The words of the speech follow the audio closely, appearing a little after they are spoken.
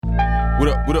What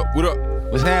up, what up, what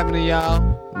up? What's happening,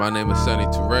 y'all? My name is Sonny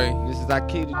Toure. This is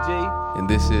Akita G. And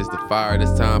this is the Fire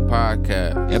This Time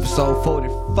podcast. Episode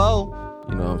 44.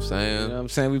 You know what I'm saying? You know what I'm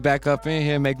saying? We back up in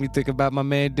here. Make me think about my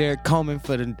man Derek Coleman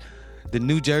for the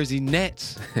New Jersey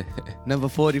Nets. Number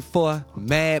 44.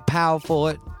 Mad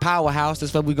powerhouse.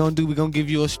 That's what we're going to do. We're going to give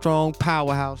you a strong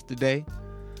powerhouse today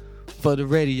for the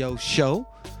radio show.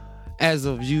 As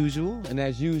of usual. And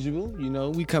as usual, you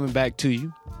know, we coming back to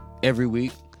you every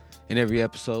week. In every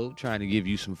episode, trying to give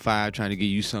you some fire, trying to give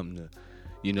you something to,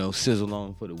 you know, sizzle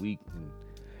on for the week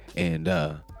and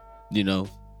you know,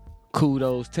 cool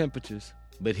those temperatures,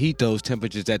 but heat those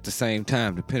temperatures at the same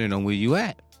time, depending on where you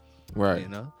at. Right. You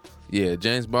know? Yeah,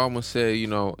 James Baldwin said, you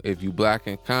know, if you black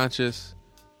and conscious,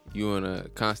 you in a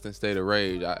constant state of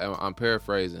rage. I'm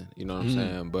paraphrasing, you know what I'm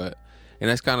saying? And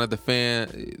that's kind of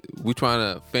we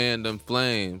trying to fan them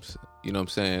flames. You know what I'm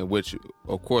saying? Which,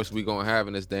 of course, we going to have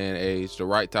in this day and age the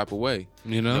right type of way.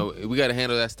 You know we got to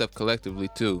handle that stuff collectively,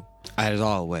 too. As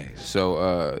always.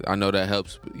 So I know that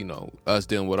helps, you know, us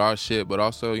dealing with our shit, but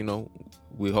also, you know,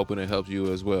 we hoping it helps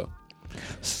you as well.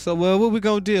 So, what we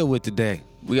going to deal with today?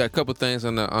 We got a couple things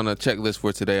on the checklist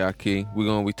for today, Aki. We're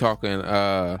going to be talking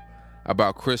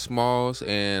about Chris Smalls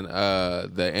and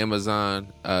the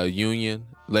Amazon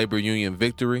labor union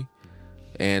victory.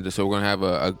 And so we're going to have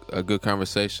a good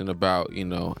conversation about, you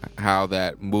know, how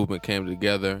that movement came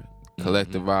together,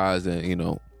 collectivized, and, you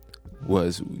know,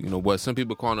 was what some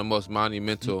people call the most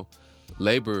monumental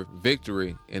labor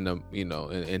victory in the, you know,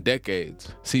 in decades.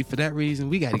 See, for that reason,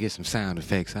 we got to get some sound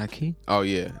effects, Aki. Oh,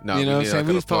 yeah. No, you know what I'm saying?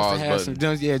 We were supposed to have some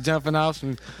jumping off,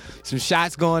 some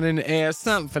shots going in the air,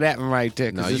 something for that one right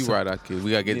there. No, you right, Aki.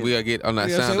 We got to get on that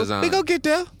sound design. We going to get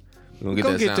there. We're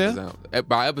going to get that sound design.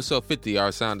 By episode 50,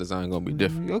 our sound design going to be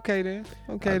different. Okay, then.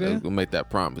 We're going to make that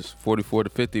promise. 44 to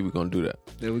 50, we're going to do that.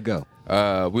 There we go.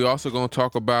 We also going to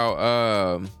talk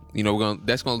about, you know,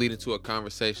 that's going to lead into a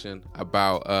conversation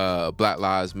about Black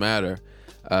Lives Matter,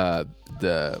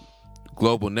 the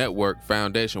Global Network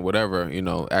Foundation, whatever, you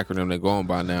know, acronym they're going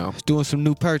by now. Doing some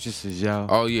new purchases, y'all.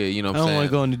 Oh, yeah, you know what I'm saying? I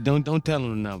don't want to go into, don't tell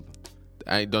them the number.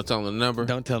 Don't tell them the number.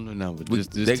 Don't tell them the number.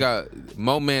 They got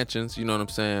more mansions, you know what I'm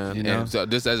saying? You know? And so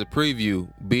just as a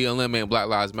preview, BLM ain't Black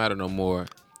Lives Matter no more.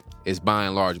 It's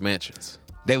buying large mansions.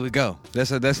 There we go.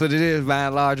 That's what it is,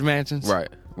 buying large mansions. Right.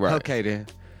 Okay then.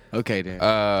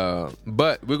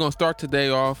 But we're gonna start today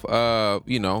off,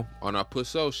 you know, on our Push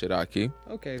Soul shit, Aki.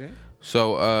 Okay then.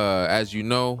 So as you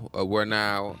know, we're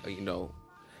now, you know,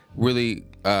 really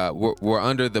we're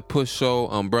under the Push Soul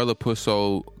umbrella. Push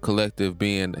Soul Collective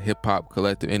being a hip hop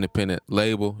collective independent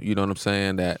label, you know what I'm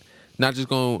saying, that not just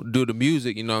gonna do the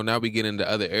music, you know, now we get into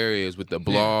other areas with the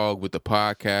blog, with the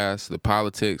podcast, the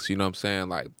politics, you know what I'm saying?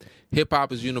 Like hip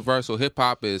hop is universal, hip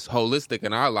hop is holistic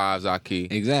in our lives, Aki.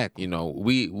 Exactly. You know,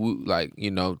 we like,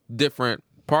 you know, different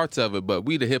parts of it, but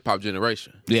we the hip hop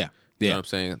generation. Yeah. You know what I'm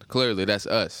saying? Clearly, that's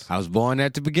us. I was born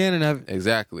at the beginning of it.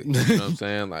 Exactly. You know what I'm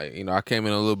saying? Like, you know, I came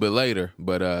in a little bit later,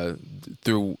 but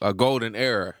through a golden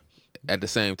era at the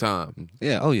same time.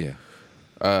 Yeah. Oh, yeah.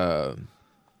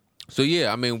 So,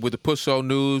 yeah, I mean, with the Push Soul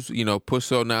news, you know, Push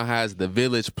Soul now has the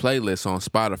Village playlist on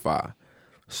Spotify.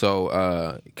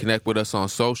 So, connect with us on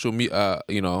social,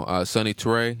 you know, Sonny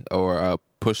Toure or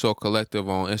Push Soul Collective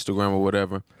on Instagram or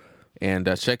whatever. And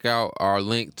check out our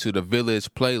link to the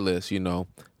Village playlist, you know.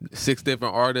 6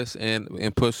 different artists in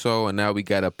Push Soul, and now we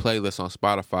got a playlist on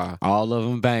Spotify. All of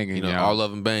them banging, you know, y'all. all of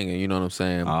them banging. You know what I'm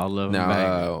saying? All of them now,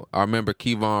 banging. I remember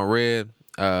Kevon Red,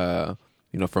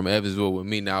 you know, from Evansville with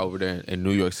me now over there in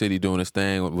New York City doing his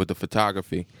thing with the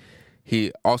photography.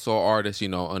 He also an artist, you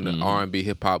know, on the R&B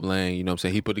hip hop lane. You know what I'm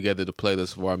saying? He put together the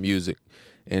playlist for our music,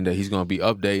 and he's gonna be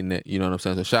updating it. You know what I'm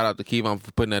saying? So shout out to Kevon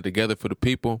for putting that together for the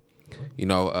people. You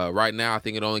know, right now I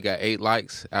think it only got 8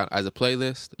 likes as a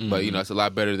playlist, but you know, it's a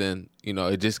lot better than, you know,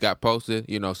 it just got posted,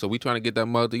 you know, so we trying to get that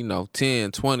mother, you know,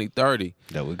 10, 20, 30.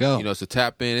 There we go. You know, so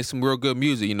tap in. It's some real good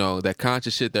music, you know, that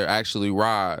conscious shit that actually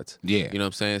rides. Yeah. You know what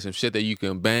I'm saying? Some shit that you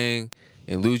can bang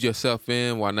and lose yourself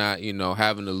in while not, you know,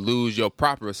 having to lose your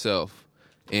proper self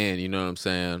in, you know what I'm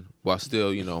saying? While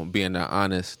still, you know, being that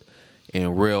honest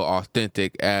and real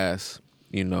authentic ass,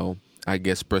 you know, I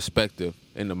guess perspective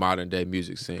in the modern day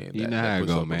music scene. You know how it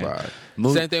go, man.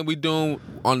 Same thing we doing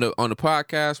on the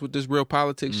podcast with this real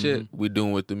politics shit. We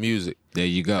doing with the music. There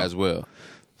you go as well.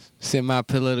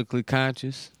 Semi-politically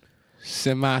conscious,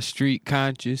 semi-street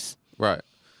conscious, right?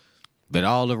 But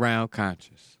all around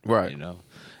conscious, right? You know,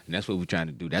 and that's what we're trying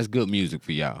to do. That's good music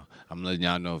for y'all. I'm letting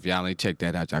y'all know if y'all ain't check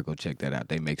that out, y'all go check that out.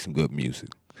 They make some good music.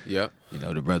 Yep. You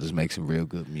know, the brothers make some real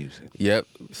good music. Yep.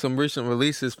 Some recent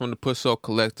releases from the Push Soul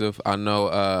Collective. I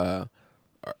know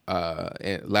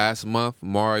and last month,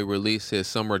 Maury released his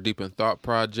Summer Deep in Thought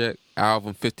project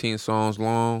album, 15 songs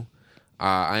long.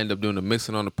 I ended up doing the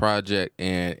mixing on the project,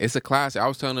 and it's a classic. I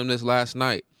was telling him this last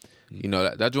night. You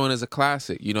know, that joint is a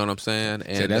classic. You know what I'm saying?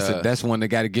 And so that's one that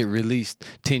got to get released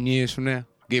 10 years from now.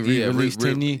 Get re-released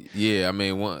 10 years. Yeah, I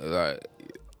mean,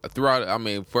 throughout. I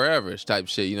mean, forever type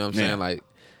shit. You know what I'm saying? Like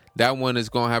that one is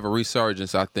gonna have a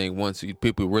resurgence. I think once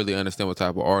people really understand what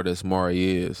type of artist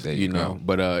Maury is. There you you know, go.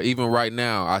 but even right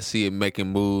now, I see it making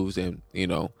moves and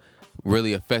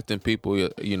really affecting people.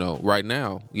 You know, right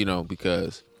now. You know,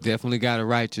 because. Definitely got a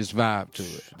righteous vibe to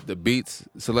it. The beats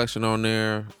selection on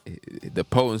there, the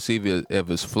potency of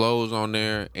his flows on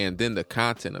there, and then the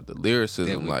content of the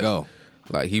lyricism.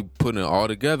 Like he putting it all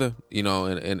together, you know,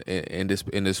 in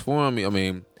this form. I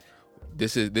mean,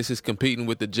 this is competing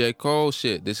with the J. Cole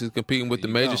shit. This is competing with the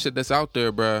major shit that's out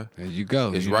there, bruh. There you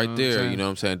go. It's right there. You know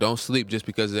what I'm saying? Don't sleep just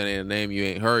because it ain't a name you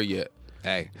ain't heard yet.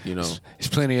 Hey, you know, there's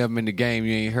plenty of them in the game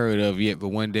you ain't heard of yet, but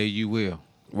one day you will.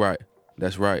 Right.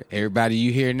 That's right. Everybody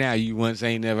you hear now, you once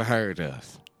ain't never heard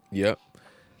of. Yep.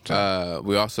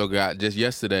 We also got, just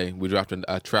yesterday, we dropped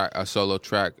a solo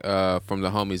track from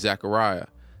the homie Zachariah,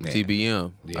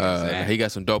 TBM. Yeah, he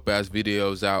got some dope ass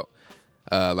videos out.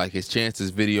 Like his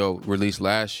Chances video released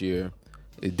last year.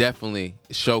 It definitely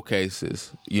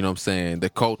showcases, you know what I'm saying, the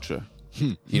culture,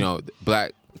 you know,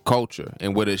 black culture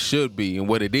and what it should be and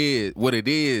what it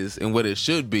is and what it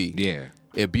should be. Yeah.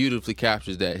 It beautifully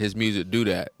captures that. His music do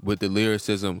that with the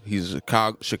lyricism. He's a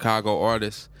Chicago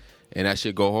artist, and that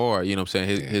shit go hard. You know what I'm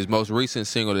saying? His most recent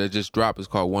single that just dropped is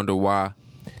called Wonder Why,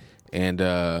 and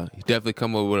he definitely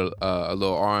come up with a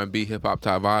little R&B hip hop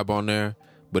type vibe on there.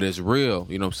 But it's real.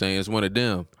 You know what I'm saying? It's one of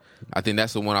them. I think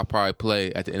that's the one I'll probably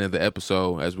play at the end of the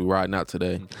episode as we riding out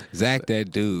today. Zach,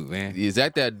 that dude, man. Yeah,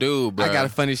 Zach, that dude, bro. I got a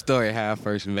funny story how I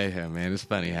first met him, man. It's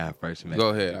funny how I first met him. Go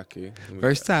ahead, Aki.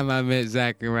 First time I met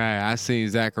Zachariah, I seen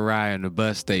Zachariah in the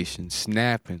bus station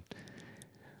snapping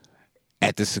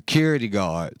at the security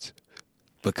guards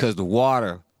because the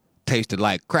water tasted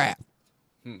like crap.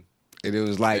 And it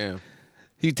was like, damn.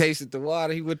 He tasted the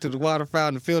water. He went to the water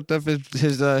fountain and filled up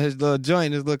his little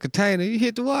joint, his little container. He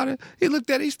hit the water. He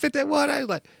looked at it. He spit that water out. He was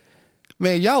like,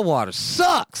 man, y'all water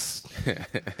sucks.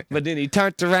 But then he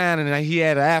turned around and he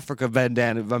had an Africa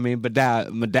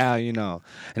medallion, you know.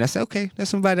 And I said, okay,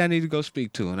 that's somebody I need to go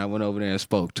speak to. And I went over there and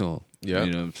spoke to him. Yeah.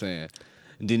 You know what I'm saying?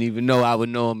 And didn't even know I would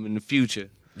know him in the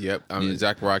future. Yep, I mean,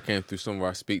 Zachariah came through some of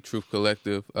our Speak Truth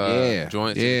Collective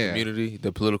joints in the community.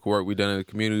 The political work we done in the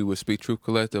community with Speak Truth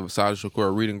Collective, a Sajid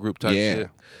Shakur reading group type shit.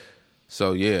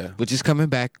 So, yeah. Which is coming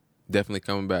back. Definitely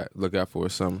coming back. Look out for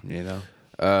it, summer. You know?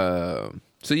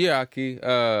 So, yeah, Aki.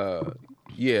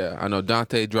 I know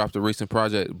Dante dropped a recent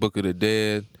project, Book of the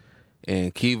Dead.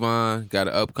 And Kevon got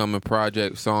an upcoming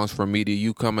project, Songs from Media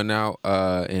U, coming out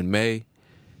in May.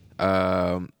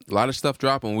 A lot of stuff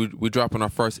dropping. We dropping our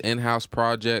first in-house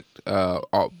project.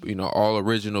 All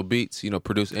original beats.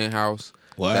 Produced in-house.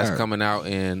 Wow. That's coming out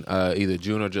in either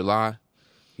June or July.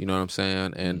 You know what I'm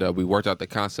saying? And we worked out the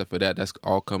concept for that. That's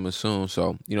all coming soon.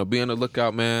 So be on the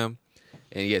lookout, man.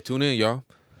 And tune in, y'all.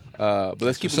 But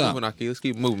let's keep it moving, Aki. Let's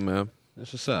keep moving, man.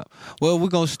 That's what's up. Well, we're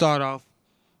gonna start off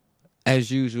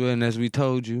as usual, and as we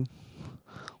told you,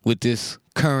 with this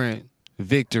current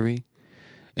victory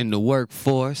in the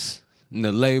workforce, in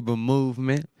the labor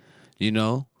movement,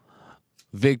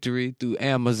 victory through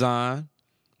Amazon,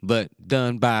 but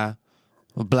done by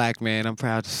a black man, I'm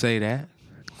proud to say that,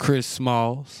 Chris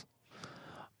Smalls,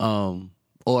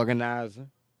 organizer,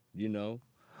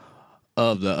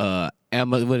 of the,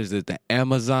 the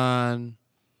Amazon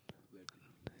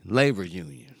Labor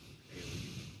Union,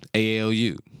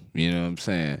 ALU, you know what I'm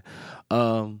saying?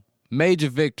 Major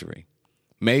victory.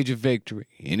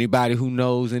 Anybody who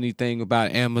knows anything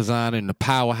about Amazon and the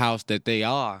powerhouse that they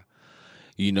are,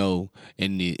 in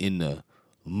the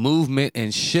movement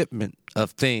and shipment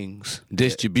of things,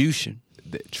 distribution.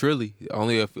 Trilly,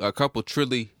 only a couple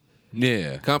Trilly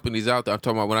companies out there. I'm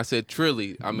talking about, when I said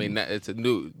Trilly, I mean it's a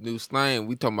new slang.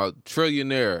 We talking about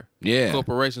trillionaire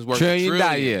corporations worth $1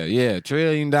 trillion. $1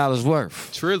 trillion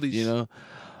worth. Trillies.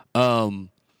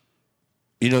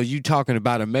 You talking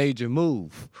about a major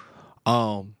move.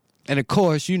 And of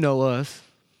course, us,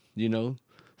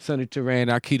 Sonny Turan,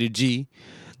 Arkita G,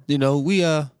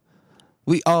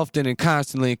 we often and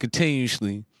constantly and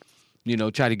continuously,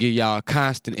 try to give y'all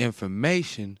constant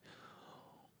information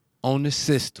on the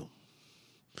system.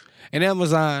 And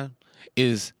Amazon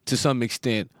is, to some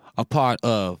extent, a part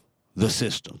of the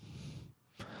system.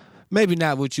 Maybe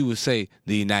not what you would say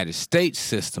the United States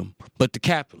system, but the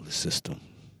capitalist system.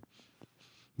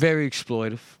 Very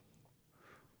exploitive,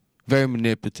 very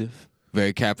manipulative,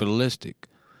 very capitalistic.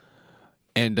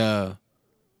 And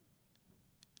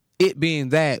it being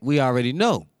that, we already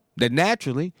know that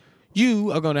naturally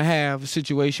you are going to have a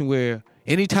situation where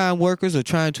anytime workers are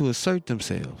trying to assert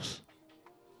themselves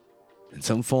in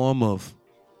some form of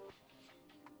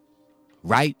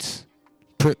rights,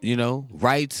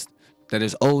 rights that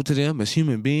is owed to them as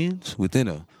human beings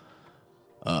within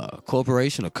a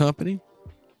corporation or company,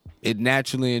 it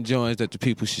naturally enjoins that the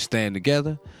people should stand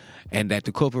together and that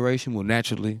the corporation will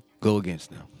naturally go against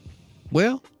them.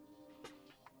 Well,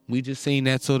 we just seen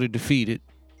that sort of defeated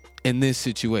in this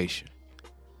situation.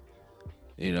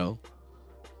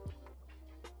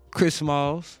 Chris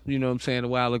Smalls, a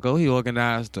while ago, he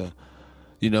organized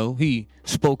he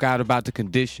spoke out about the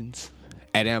conditions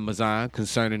at Amazon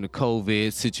concerning the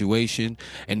COVID situation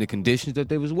and the conditions that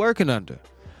they was working under.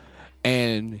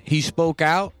 And he spoke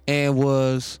out and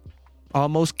was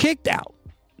almost kicked out.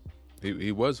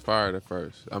 He was fired at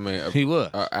first. I mean, he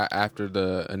was. After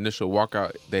the initial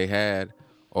walkout they had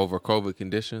over COVID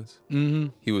conditions,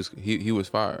 he was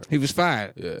fired. He was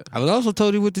fired. Yeah. I was also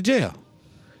told he went to jail.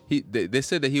 They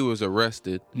said that he was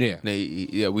arrested. Yeah.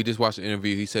 We just watched the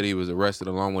interview. He said he was arrested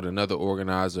along with another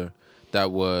organizer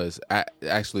that was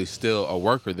actually still a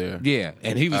worker there. Yeah,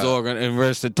 and he was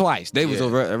arrested twice. They was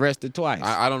arrested twice.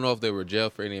 I don't know if they were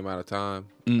jailed for any amount of time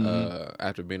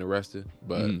after being arrested,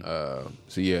 but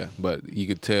but you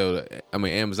could tell that,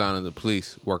 Amazon and the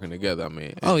police working together.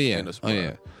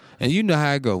 And you know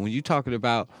how it go when you talking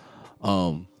about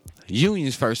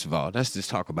unions. First of all, let's just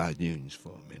talk about unions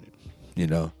for a minute.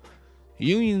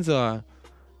 Unions are,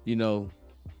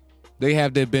 they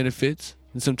have their benefits.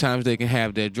 And sometimes they can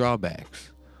have their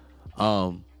drawbacks.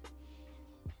 My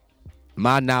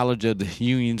knowledge of the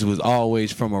unions was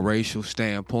always from a racial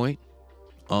standpoint,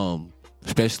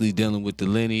 especially dealing with the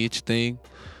lineage thing.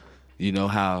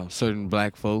 How certain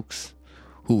black folks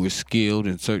who were skilled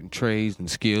in certain trades and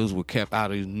skills were kept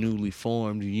out of newly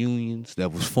formed unions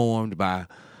that was formed by,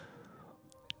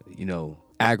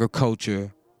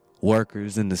 agriculture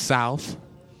workers in the South,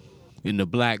 in the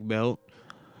Black Belt,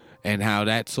 and how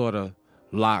that sort of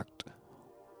locked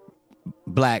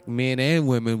black men and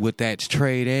women with that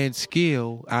trade and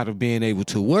skill out of being able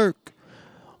to work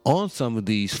on some of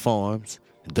these farms.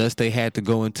 Thus, they had to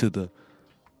go into the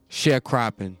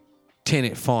sharecropping,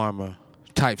 tenant farmer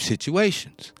type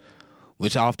situations,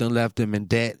 which often left them in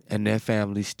debt and their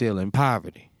families still in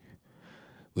poverty.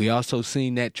 We also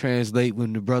seen that translate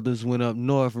when the brothers went up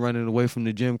north running away from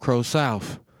the Jim Crow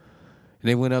South. And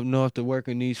they went up north to work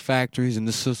in these factories, and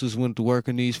the sisters went to work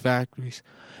in these factories.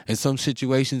 In some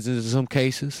situations, in some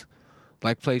cases,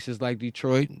 like places like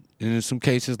Detroit, and in some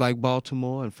cases like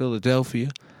Baltimore and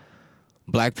Philadelphia,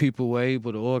 black people were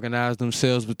able to organize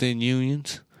themselves within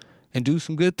unions and do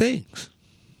some good things.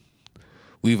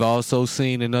 We've also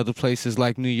seen in other places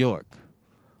like New York,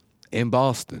 in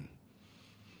Boston,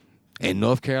 in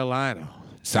North Carolina,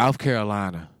 South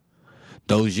Carolina,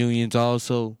 those unions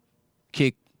also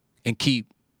kick and keep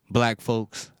black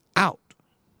folks out.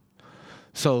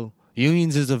 So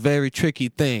unions is a very tricky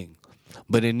thing.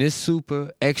 But in this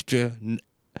super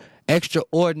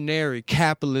extraordinary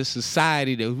capitalist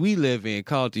society that we live in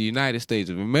called the United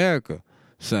States of America,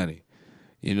 Sonny,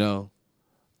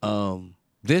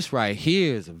 this right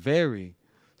here is a very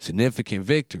significant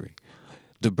victory.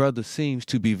 The brother seems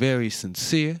to be very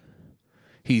sincere.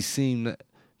 He seemed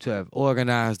to have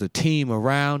organized a team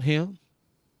around him.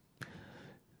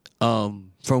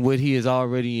 From what he has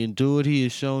already endured, he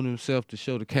has shown himself to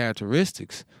show the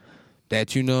characteristics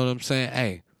that,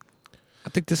 hey, I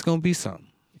think this is going to be something.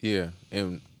 Yeah,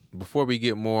 and before we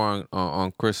get more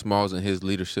on Chris Smalls and his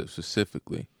leadership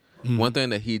specifically, one thing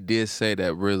that he did say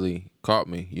that really caught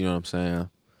me,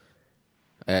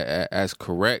 as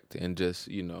correct and just,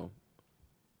 a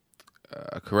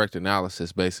correct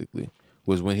analysis basically,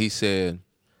 was when he said,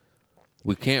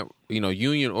 we can't,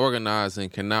 union organizing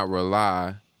cannot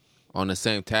rely on the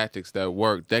same tactics that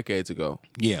worked decades ago.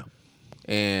 Yeah.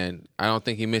 And I don't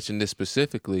think he mentioned this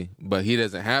specifically, but he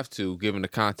doesn't have to, given the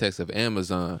context of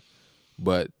Amazon.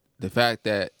 But the fact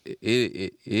that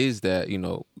it is that,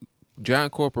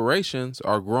 giant corporations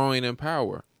are growing in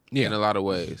power in a lot of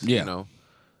ways. Yeah.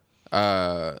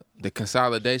 The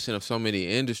consolidation of so many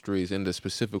industries into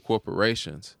specific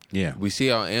corporations. Yeah. We see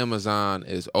how Amazon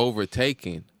is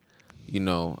overtaking,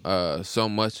 so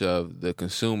much of the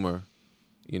consumer,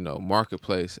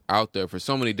 marketplace out there for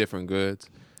so many different goods,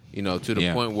 to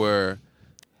the point where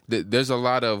there's a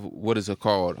lot of, what is it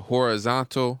called,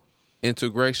 horizontal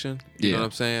integration, you know what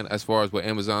I'm saying, as far as what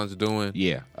Amazon's doing,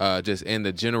 just in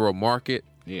the general market,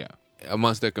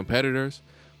 amongst their competitors,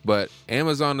 But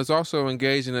Amazon is also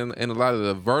engaging in a lot of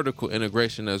the vertical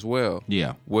integration as well.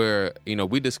 Yeah. Where,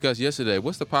 we discussed yesterday,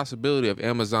 what's the possibility of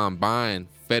Amazon buying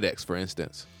FedEx, for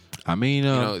instance? I mean,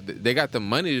 they got the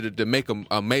money to make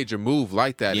a major move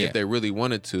like that if they really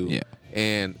wanted to. Yeah.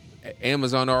 And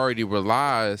Amazon already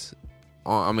relies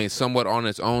on, somewhat on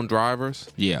its own drivers.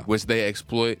 Yeah. Which they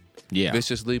exploit. Yeah.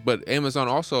 Viciously, but Amazon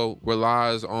also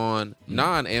relies on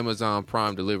non-Amazon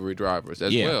Prime delivery drivers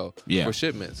as well for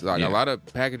shipments. Like a lot of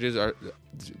packages are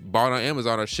bought on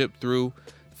Amazon are shipped through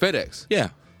FedEx.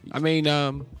 Yeah, I mean,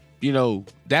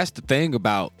 that's the thing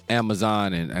about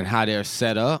Amazon and how they're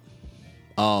set up.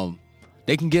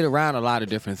 They can get around a lot of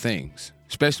different things,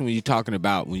 especially when you're talking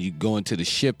about when you go into the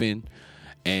shipping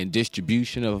and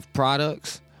distribution of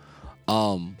products.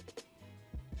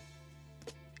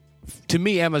 To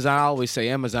me, Amazon, I always say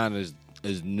Amazon is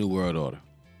New World Order.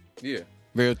 Yeah.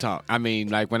 Real talk. I mean,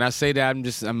 like when I say that,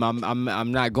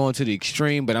 I'm not going to the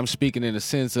extreme, but I'm speaking in the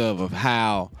sense of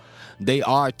how they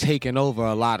are taking over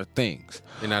a lot of things.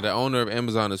 And now the owner of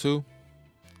Amazon is who?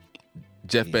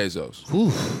 Jeff Bezos.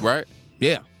 Oof. Right?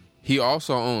 Yeah. He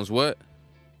also owns what?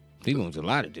 He owns a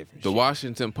lot of different The shit.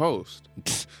 Washington Post.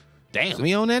 Damn. So,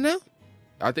 he own that now?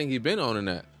 I think he's been owning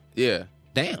that. Yeah.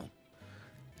 Damn.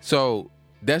 So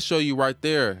that show you right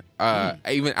there,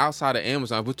 even outside of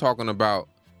Amazon, we're talking about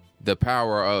the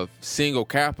power of single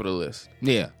capitalists.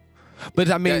 Yeah.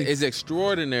 But I mean, that is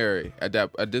extraordinary at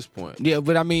this point. Yeah,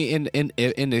 but I mean,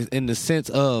 in the sense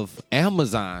of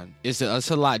Amazon, it's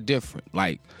a lot different.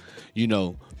 Like,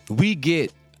 we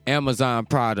get Amazon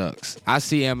products. I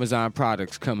see Amazon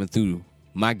products coming through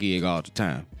my gig all the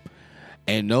time,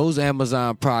 and those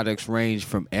Amazon products range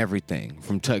from everything,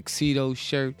 from tuxedo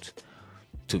shirts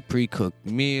to pre-cooked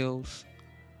meals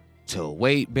to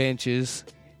weight benches.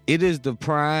 It is the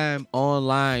prime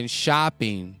online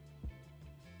shopping.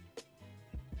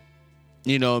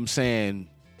 You know what I'm saying?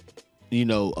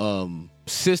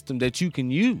 System that you can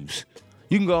use.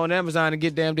 You can go on Amazon and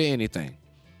get damn near anything,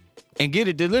 and get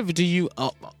it delivered to you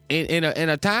in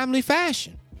a timely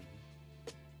fashion.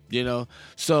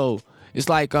 So it's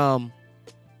like right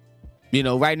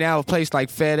now a place like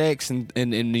FedEx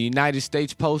and the United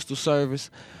States Postal Service,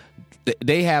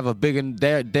 they have a bigger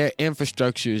their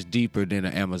infrastructure is deeper than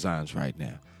the Amazon's right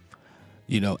now.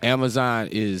 Amazon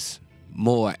is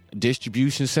more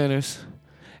distribution centers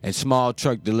and small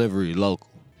truck delivery local.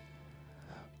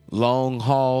 Long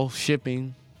haul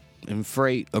shipping and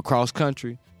freight across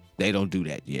country, they don't do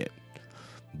that yet.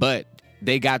 But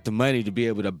they got the money to be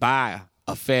able to buy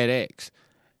a FedEx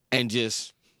and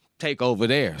just take over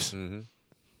theirs. Mm-hmm.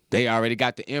 They already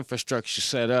got the infrastructure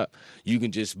set up. You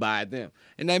can just buy them.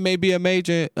 And that may be a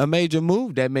major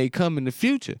move that may come in the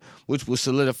future, which will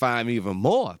solidify them even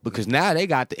more because now they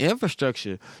got the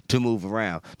infrastructure to move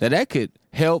around. Now that could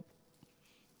help.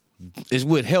 It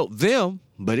would help them,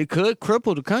 but it could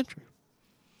cripple the country.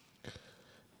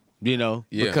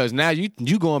 Because now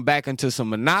you going back into some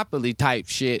monopoly type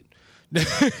shit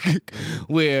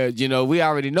where, we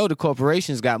already know the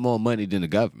corporations got more money than the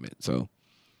government. So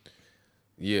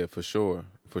yeah, for sure,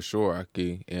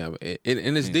 Aki. Yeah,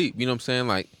 and it's deep. You know what I'm saying?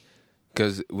 Like,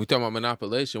 because we talking about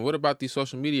monopolization. What about these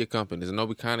social media companies? I know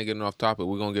we kind of getting off topic.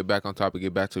 We're gonna get back on topic.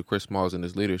 Get back to Chris Smalls and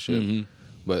his leadership. Mm-hmm.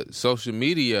 But social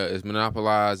media is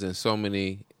monopolized in so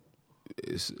many,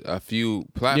 a few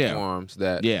platforms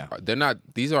that they're not.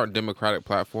 These aren't democratic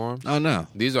platforms. Oh no,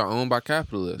 these are owned by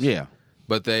capitalists. Yeah,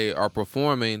 but they are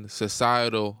performing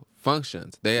societal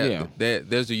functions.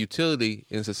 There's a utility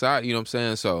in society. You know what I'm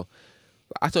saying? So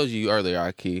I told you earlier,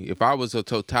 Aki, if I was a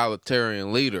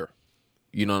totalitarian leader,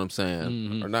 you know what I'm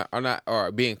saying, mm-hmm.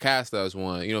 or being cast as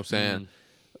one, you know what I'm saying. Mm-hmm.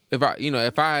 If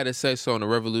I had to say so in a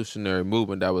revolutionary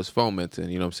movement that was fomenting,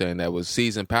 you know what I'm saying, that was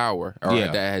seizing power or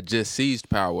that had just seized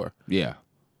power. Yeah.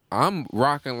 I'm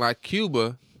rocking like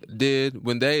Cuba did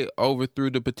when they overthrew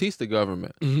the Batista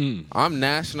government. Mm-hmm. I'm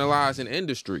nationalizing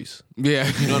industries.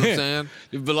 Yeah. You know what I'm saying?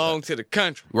 It belongs to the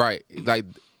country. Right. Like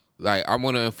I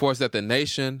want to enforce that the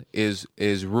nation is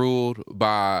ruled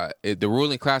by the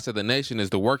ruling class of the nation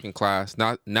is the working class,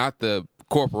 not the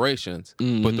corporations,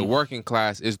 mm-hmm. but the working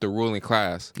class is the ruling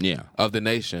class of the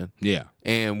nation. Yeah.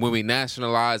 And when we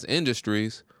nationalize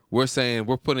industries, we're saying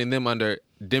we're putting them under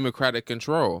democratic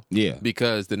control. Yeah.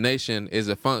 Because the nation is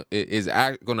going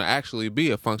to actually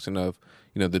be a function of,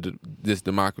 this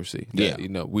democracy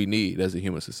that, we need as a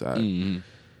human society. Mm-hmm.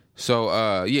 So,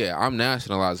 I'm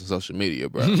nationalizing social media,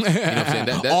 bro. You know what I'm saying?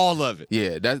 That's, all of it.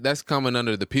 Yeah, that's coming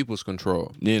under the people's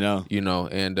control. And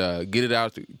get it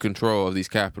out of control of these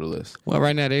capitalists. Well,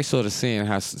 right now they sort of seeing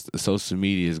how social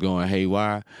media is going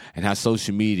haywire and how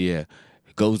social media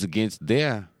goes against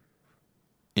their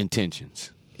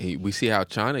intentions. we see how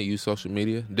China use social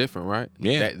media different, right?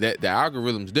 Yeah. That the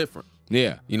algorithm's different.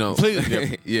 Yeah. You know, Completely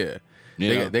different. yeah.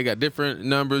 You know? They got different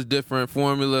numbers, different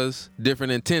formulas,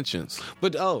 different intentions.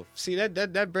 But see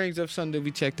that brings up something that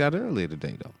we checked out earlier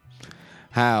today though.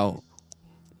 How,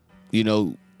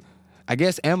 I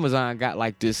guess Amazon got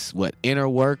like this inner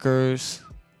workers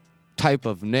type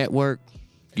of network,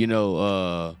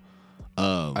 A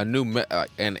new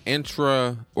an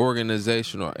intra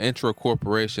organization or intra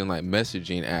corporation like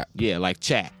messaging app. Yeah, like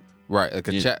chat. Right, like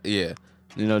a chat. Yeah,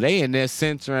 they in there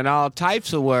censoring all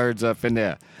types of words up in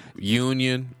there.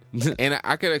 Union, and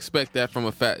I could expect that from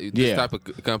this type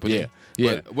of company. Yeah,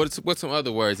 yeah. But what's some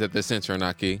other words that they're censoring,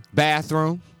 Aki?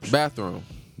 Bathroom.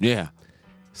 Yeah.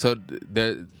 So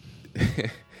the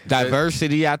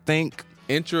diversity, I think.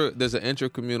 There's an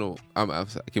intra-communal,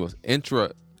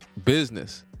 intra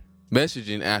business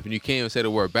messaging app, and you can't even say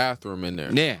the word bathroom in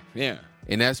there. Yeah.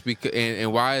 And that's because,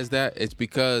 and why is that? It's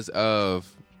because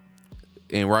of,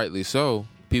 and rightly so,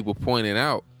 people pointing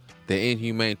out the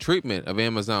inhumane treatment of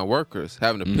Amazon workers,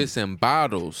 having to piss in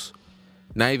bottles.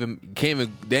 They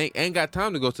ain't got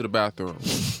time to go to the bathroom.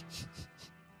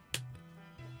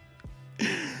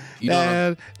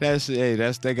 That's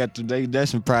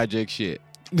some project shit.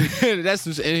 That's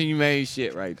some inhumane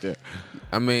shit right there.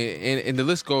 I mean, and the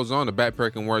list goes on, the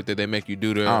backbreaking work that they make you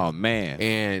do there. Oh, man.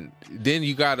 And then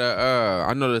you gotta,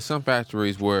 I know there's some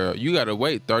factories where you gotta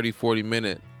wait 30, 40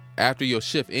 minutes after your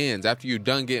shift ends, after you're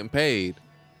done getting paid,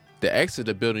 to exit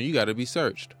the building, you gotta be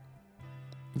searched.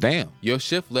 Damn. Your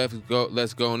shift let's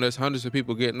go, and there's hundreds of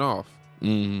people getting off.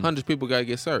 Mm-hmm. Hundreds of people gotta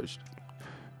get searched.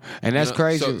 And that's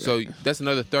crazy. So that's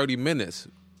another 30 minutes.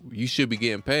 You should be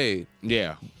getting paid.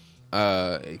 Yeah.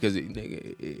 Because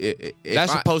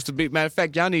that's supposed to be. Matter of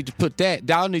fact, y'all need to put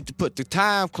the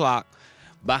time clock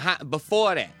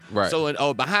before that. Right.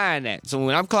 So behind that. So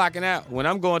when I'm clocking out, when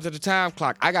I'm going to the time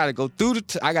clock, I gotta go through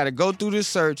this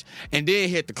search and then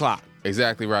hit the clock.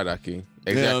 Exactly right, Aki.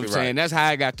 Exactly, you know what I'm saying? That's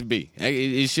how it got to be.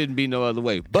 It shouldn't be no other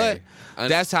way. But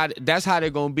that's how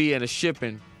they're gonna be in a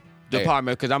shipping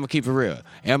department. Because I'm gonna keep it real.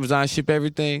 Amazon ship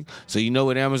everything. So you know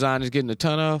what Amazon is getting a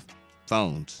ton of?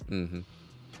 Phones. Mm-hmm.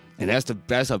 And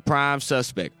that's a prime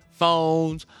suspect.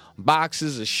 Phones,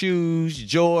 boxes of shoes,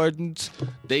 Jordans.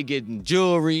 They getting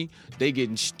jewelry. They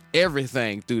getting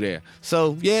everything through there.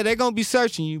 So yeah, they're gonna be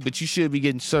searching you, but you should be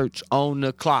getting searched on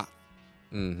the clock.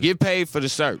 Mm-hmm. Get paid for the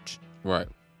search. Right.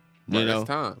 You know?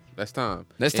 That's time.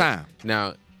 That's time.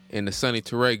 Now, in the Sonny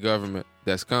Terray government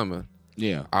that's coming,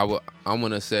 yeah, I'm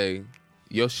gonna say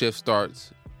your shift starts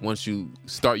once you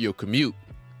start your commute.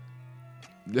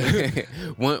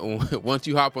 Once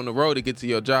you hop on the road to get to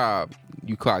your job,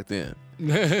 you clocked in.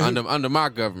 under my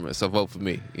government, so vote for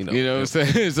me. You know what I'm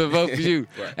saying? So vote for you.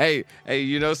 Right. Hey,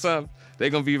 you know something? They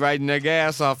gonna be writing their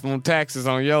gas off on taxes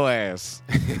on your ass.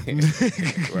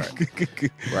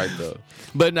 Right though.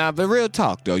 But real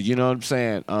talk though, you know what I'm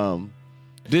saying?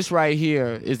 This right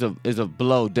here is a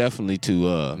blow definitely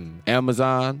to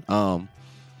Amazon.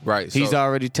 Right. He's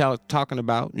already talking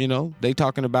about, they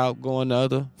talking about going to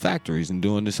other factories and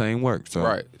doing the same work. So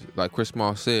right. Like Chris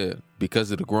Moss said, because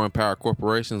of the growing power of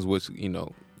corporations, which,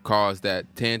 caused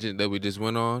that tangent that we just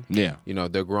went on. Yeah.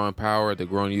 Their growing power, the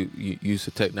growing use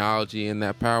of technology in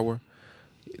that power.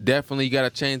 Definitely you got to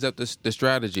change up the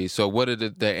strategy. So what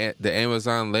did the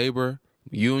Amazon labor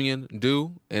union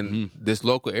do in this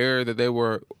local area that they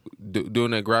were doing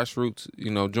their grassroots,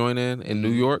 join in New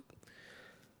York?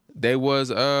 They was,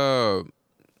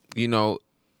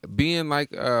 being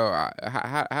like,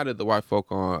 how did the white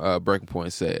folk on Breaking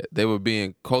Point say it? They were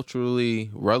being culturally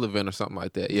relevant or something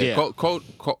like that. Yeah.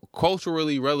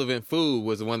 Culturally relevant food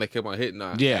was the one that kept on hitting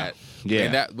on. Yeah. At. Yeah.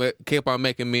 And that kept on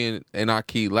making me and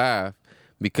Aki laugh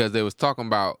because they was talking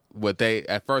about what they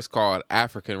at first called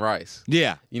African rice.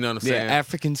 Yeah. You know what I'm saying? Yeah,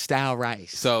 African style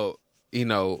rice. So,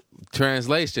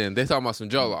 translation, they talking about some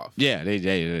jollof. Yeah, they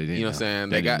you know what I'm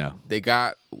saying? They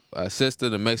got a sister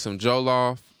to make some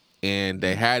jollof, and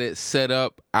they had it set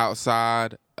up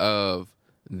outside of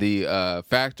the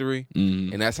factory,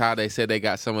 and that's how they said they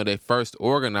got some of their first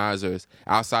organizers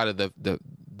outside of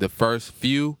the first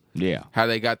few. Yeah, how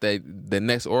they got the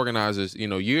next organizers,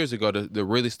 years ago to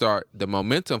really start the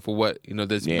momentum for what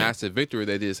this massive victory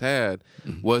they just had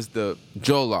was the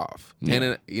jollof,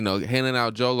 handing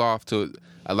out jollof to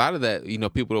a lot of that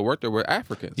people that worked there were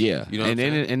Africans. Yeah,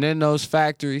 and then those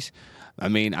factories. I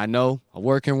mean, I know I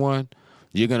work in one.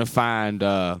 You're gonna find,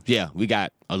 we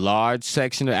got a large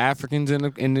section of Africans in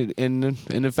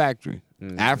the factory.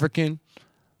 African,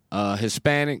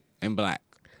 Hispanic, and Black.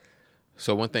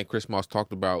 So one thing Chris Moss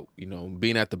talked about,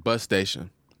 being at the bus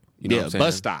station, You know what I'm saying?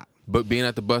 Bus stop. But being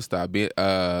at the bus stop, Probably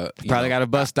got a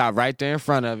bus stop right there in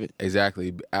front of it.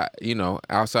 Exactly. You know,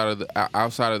 outside of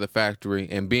the factory,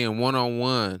 and being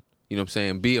one-on-one, you know what I'm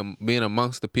saying, being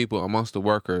amongst the people, amongst the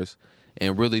workers,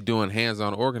 and really doing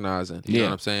hands-on organizing. You know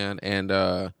what I'm saying? And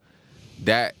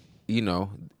that, you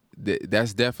know,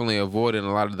 that's definitely avoiding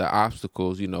a lot of the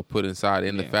obstacles, you know, put inside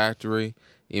in the factory,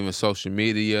 even social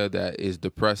media that is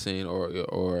depressing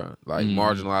or like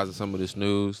marginalizing some of this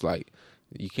news. Like,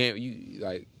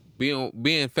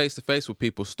 being face to face with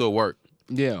people still work.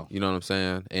 Yeah. You know what I'm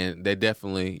saying? And they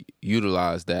definitely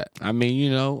utilize that. I mean, you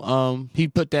know, he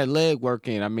put that leg work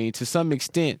in. I mean, to some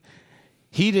extent,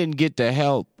 he didn't get the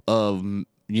help of,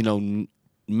 you know,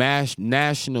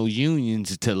 national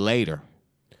unions till later.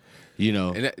 You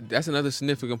know, and that's another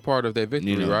significant part of their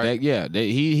victory, right?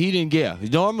 He didn't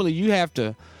get.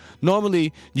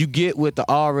 Normally you get with the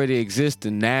already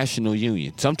existing national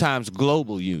union, sometimes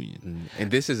global union, and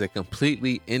this is a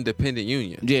completely independent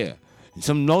union. Yeah,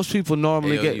 most people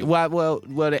normally ALU. get. Well,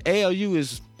 the ALU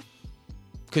is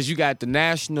because you got the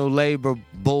National Labor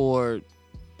Board,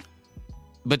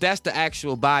 but that's the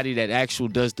actual body that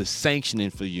does the sanctioning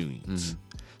for unions.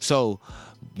 So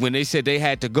when they said they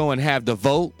had to go and have the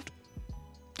vote,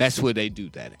 that's where they do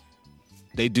that.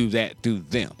 They do that through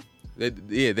them.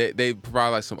 They provide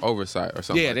like some oversight or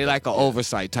something. Yeah, they like an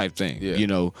oversight type thing. Yeah. You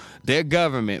know, they're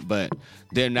government, but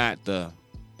they're not they're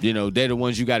the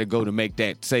ones you got to go to make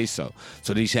that say so.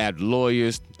 So these have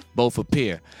lawyers, both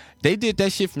appear. They did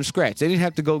that shit from scratch. They didn't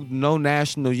have to go to no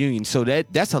national union. So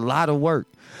that's a lot of work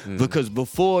because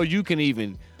before you can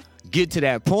even get to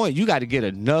that point, you got to get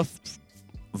enough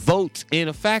votes in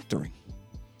a factory.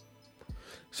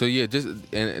 So yeah,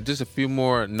 just a few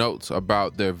more notes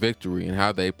about their victory and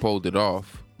how they pulled it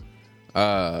off.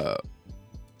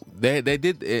 They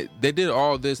did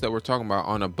all this that we're talking about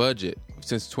on a budget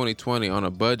since 2020 on a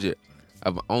budget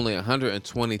of only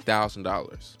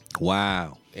 $120,000.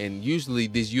 Wow. And usually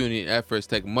these union efforts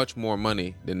take much more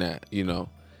money than that, you know.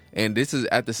 And this is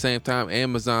at the same time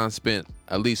Amazon spent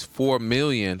at least $4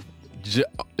 million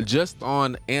just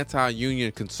on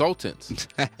anti-union consultants,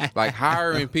 like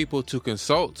hiring people to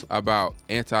consult about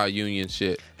anti-union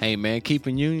shit. Hey man,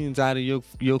 keeping unions out of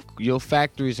your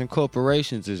factories and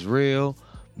corporations is real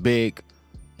big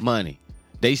money.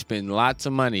 They spend lots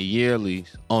of money yearly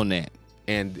on that,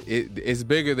 and it's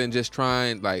bigger than just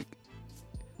trying. Like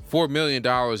 $4 million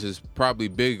is probably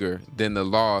bigger than the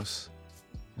loss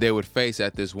they would face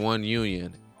at this one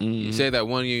union. You say that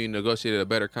one union negotiated a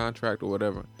better contract or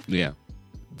whatever. Yeah.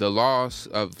 The loss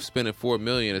of spending $4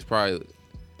 million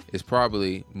is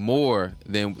probably more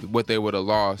than what they would have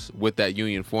lost with that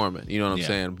union foreman. You know what I'm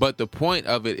saying? But the point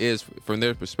of it is, from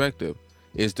their perspective,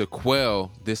 is to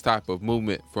quell this type of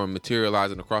movement from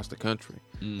materializing across the country.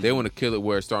 They want to kill it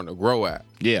where it's starting to grow at.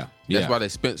 Yeah. That's why they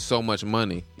spent so much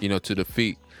money, you know, to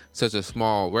defeat such a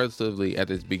small, relatively at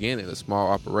its beginning, a small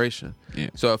operation. Yeah.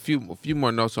 So a few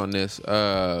more notes on this.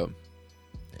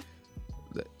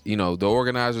 You know, the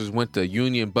organizers went to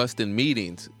union busting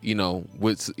meetings, you know,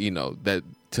 with, you know, that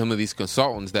some of these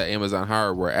consultants that Amazon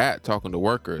hired were at talking to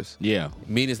workers. Yeah.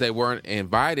 Meetings they weren't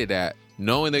invited at,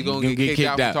 knowing they're going to get kicked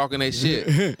out for talking their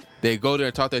shit. They go there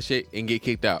and talk that shit and get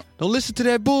kicked out. Don't listen to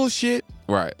that bullshit.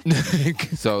 Right.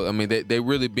 So, I mean, they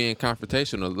really being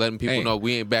confrontational, letting people know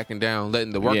we ain't backing down,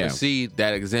 letting the workers see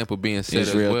that example being set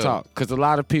as real well. Talk. Because a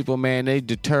lot of people, man, they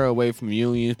deter away from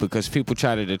unions because people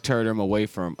try to deter them away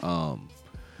from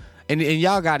and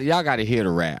y'all got to hear the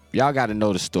rap. Y'all got to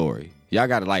know the story. Y'all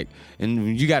got to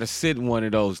and you got to sit in one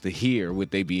of those to hear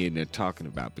what they be in there talking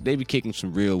about. But they be kicking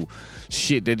some real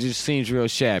shit that just seems real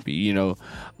shabby, you know.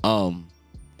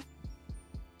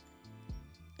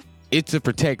 It's to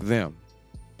protect them.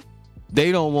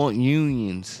 They don't want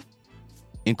unions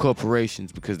in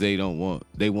corporations because they want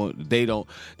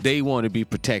to be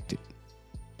protected.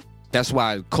 That's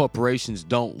why corporations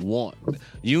don't want.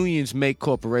 Unions make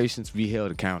corporations be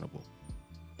held accountable.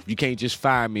 You can't just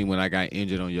fire me when I got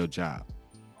injured on your job.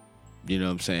 You know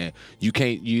what I'm saying? You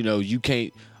can't, you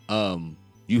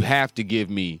have to give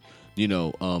me,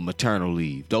 maternal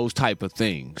leave, those type of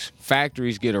things.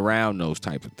 Factories get around those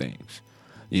type of things,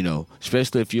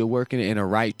 especially if you're working in a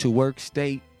right to work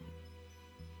state.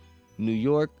 New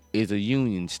York is a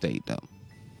union state though.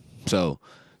 So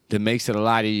that makes it a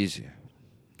lot easier.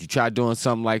 You try doing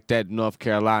something like that in North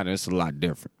Carolina, it's a lot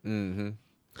different. Mm-hmm.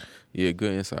 Yeah,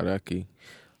 good insight, Aki.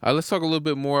 Let's talk a little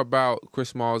bit more about Chris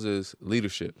Smalls'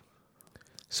 leadership.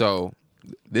 So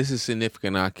this is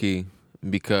significant, Aki,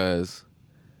 because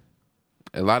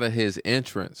a lot of his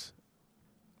entrance,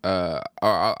 or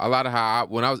a lot of how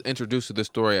when I was introduced to this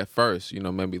story at first,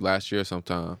 maybe last year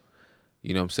sometime,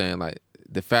 you know what I'm saying? Like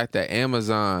the fact that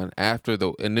Amazon, after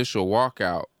the initial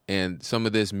walkout and some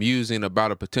of this musing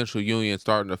about a potential union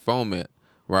starting to foment,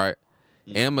 right?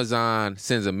 Amazon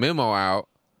sends a memo out,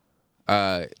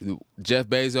 Jeff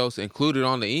Bezos included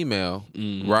on the email,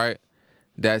 right?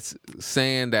 That's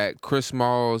saying that Chris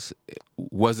Smalls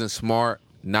wasn't smart,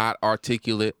 not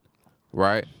articulate,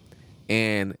 right?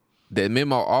 And the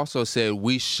memo also said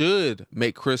we should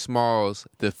make Chris Smalls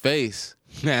the face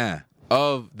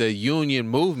of the union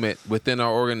movement within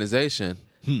our organization.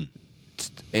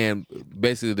 And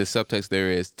basically the subtext there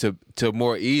is to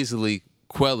more easily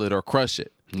quell it or crush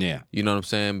it. Yeah. You know what I'm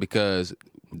saying? Because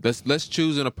let's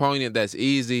choose an opponent that's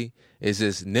easy. It's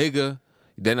this nigga.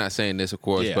 They're not saying this, of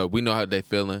course, but we know how they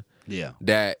feeling. Yeah.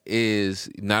 That is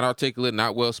not articulate,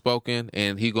 not well spoken,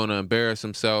 and he's gonna embarrass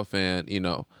himself, and he's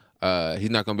not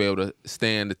gonna be able to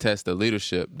stand the test of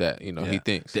leadership that he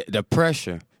thinks. The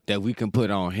pressure that we can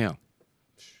put on him.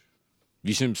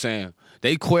 You see what I'm saying?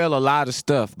 They quell a lot of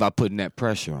stuff by putting that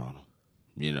pressure on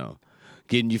them.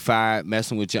 Getting you fired,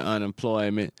 messing with your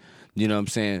unemployment. You know what I'm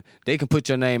saying? They can put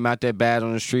your name out there bad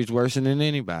on the streets worse than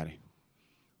anybody.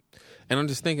 And I'm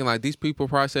just thinking, like, these people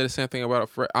probably say the same thing about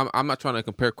Fred. I'm not trying to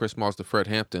compare Chris Smalls to Fred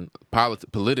Hampton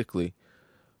politically,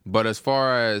 but as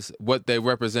far as what they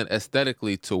represent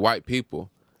aesthetically to white people,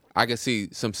 I can see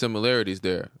some similarities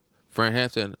there. Fred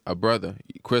Hampton, a brother.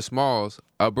 Chris Smalls,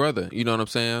 a brother. You know what I'm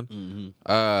saying?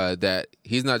 Mm-hmm. That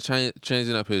he's not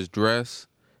changing up his dress.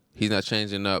 He's not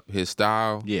changing up his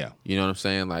style. Yeah. You know what I'm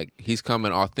saying? Like, he's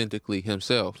coming authentically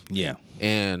himself. Yeah.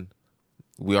 And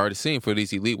we already seen for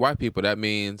these elite white people, that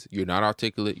means you're not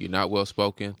articulate, you're not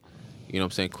well-spoken. You know what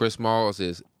I'm saying? Chris Smalls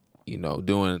is,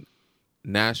 doing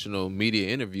national media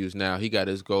interviews now. He got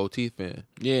his gold teeth in.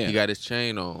 Yeah. He got his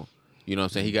chain on. You know what I'm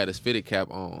saying? He got his fitted cap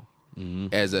on. Mm-hmm.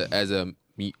 As a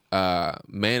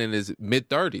man in his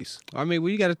mid-30s. I mean,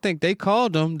 well, you got to think, they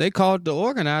called the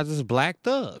organizers black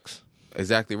thugs.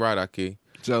 Exactly right, Aki.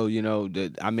 So,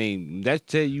 that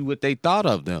tell you what they thought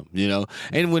of them,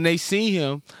 And when they see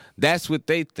him, that's what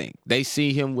they think. They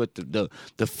see him with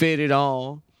the fitted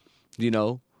on,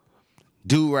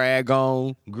 do-rag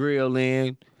on, grill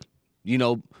in,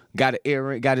 got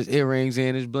his earrings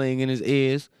in, his bling in his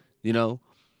ears,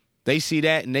 They see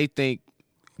that and they think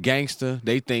gangster,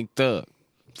 they think thug.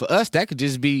 For us, that could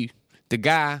just be the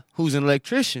guy who's an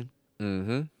electrician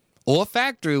or a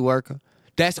factory worker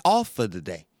that's off for the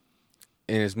day.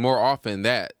 And it's more often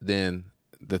that than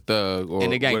the thug or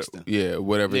and the gangster.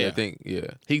 Whatever they think.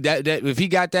 Yeah. If he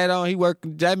got that on,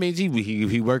 that means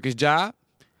he work his job.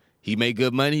 He make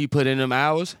good money, he put in them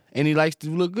hours, and he likes to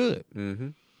look good.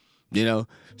 Mm-hmm.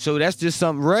 So that's just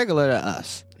something regular to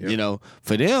us. Yep.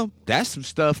 For them, that's some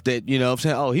stuff that, I'm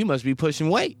saying, oh, he must be pushing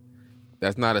weight.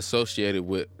 That's not associated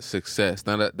with success.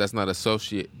 That's not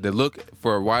associated. The look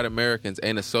for white Americans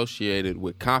ain't associated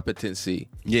with competency.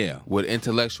 Yeah. With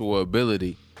intellectual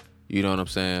ability. You know what I'm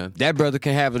saying? That brother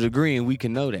can have a degree and we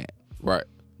can know that. Right.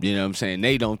 You know what I'm saying?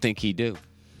 They don't think he do.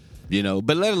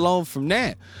 But let alone from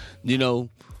that,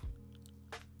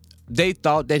 they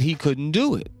thought that he couldn't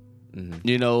do it.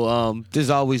 Mm-hmm.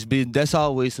 That's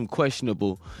always some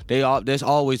questionable. There's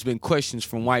always been questions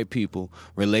from white people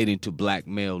relating to black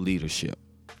male leadership.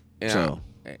 And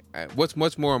what's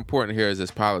much more important here is this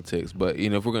politics. But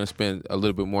if we're going to spend a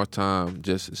little bit more time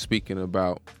just speaking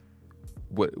about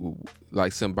what,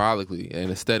 like, symbolically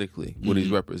and aesthetically, what he's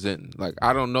representing. Like,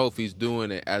 I don't know if he's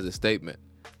doing it as a statement.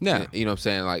 Yeah, you know what I'm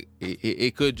saying? Like,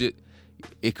 it could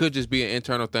just be an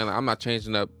internal thing. Like, I'm not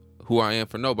changing up who I am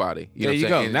for nobody. There you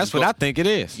go. And that's what I think it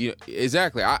is.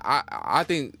 Exactly. I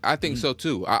think so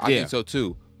too. I think so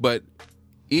too. But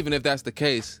even if that's the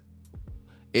case,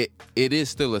 it is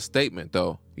still a statement,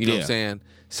 though. You know what I'm saying?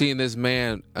 Seeing this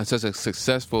man in such a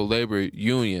successful labor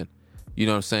union, you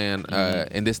know what I'm saying,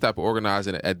 and this type of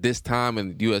organizing at this time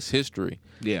in U.S. history,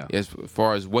 as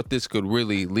far as what this could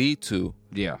really lead to,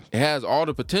 it has all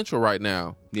the potential right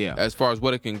now, as far as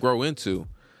what it can grow into.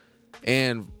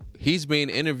 And he's being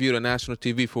interviewed on national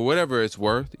TV for whatever it's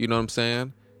worth, you know what I'm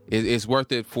saying? It's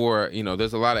worth it for,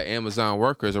 there's a lot of Amazon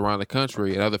workers around the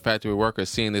country and other factory workers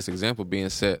seeing this example being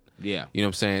set, you know what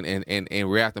I'm saying,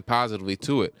 and reacting positively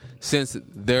to it. Since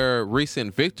their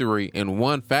recent victory in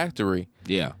one factory,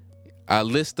 a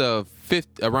list of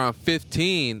around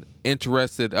 15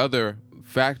 interested other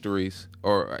factories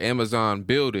or Amazon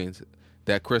buildings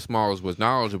that Chris Smalls was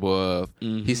knowledgeable of,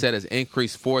 he said has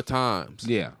increased 4 times.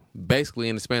 Basically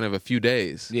in the span of a few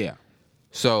days.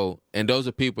 So, and those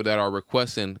are people that are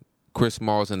requesting Chris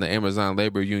Smalls and the Amazon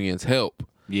labor union's help.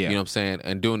 You know what I'm saying?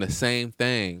 And doing the same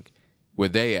thing where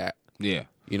they at. You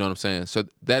know what I'm saying? So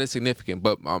that is significant.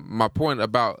 But my point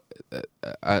about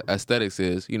aesthetics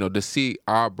is, to see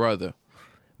our brother,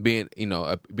 being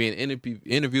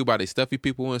interviewed by these stuffy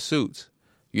people in suits.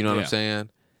 You know what I'm saying?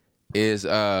 Is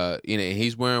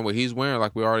he's wearing what he's wearing,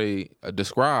 like we already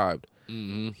described.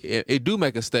 It do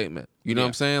make a statement. You know what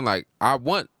I'm saying? Like I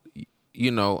want,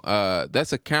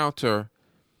 that's a counter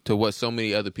to what so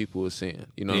many other people are seeing.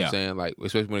 You know what I'm saying? Like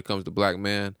especially when it comes to black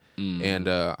men. And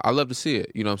I love to see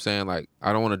it. You know what I'm saying? Like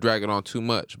I don't want to drag it on too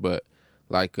much, but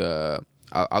like I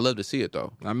love to see it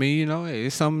though. I mean,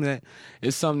 it's something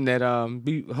that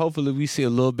hopefully we see a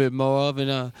little bit more of,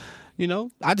 and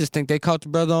I just think they caught the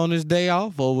brother on his day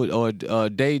off or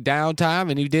day downtime,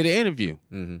 and he did an interview.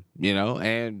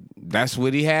 And that's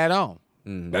what he had on.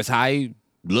 That's how he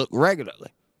looked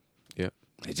regularly. Yeah,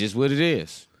 it's just what it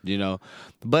is.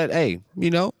 But hey, he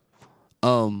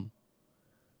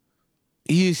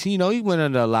went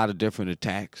under a lot of different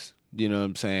attacks. You know what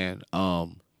I'm saying?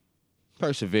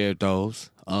 Persevered those.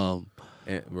 And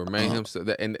remain himself.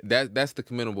 And that's the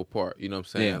commendable part. You know what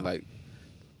I'm saying? Yeah. Like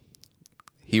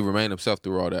he remained himself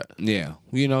through all that. Yeah.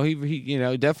 He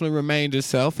definitely remained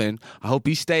himself, and I hope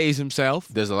he stays himself.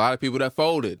 There's a lot of people that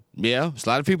folded. Yeah, there's a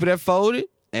lot of people that folded,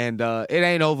 and it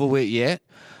ain't over with yet.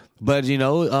 But,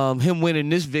 him winning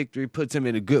this victory puts him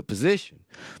in a good position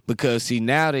because, see,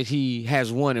 now that he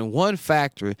has won in one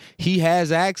factory, he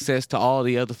has access to all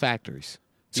the other factories.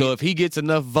 So if he gets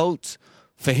enough votes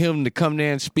for him to come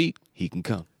there and speak, he can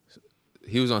come.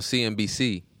 He was on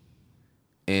CNBC,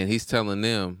 and he's telling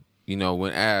them,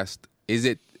 when asked,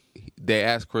 they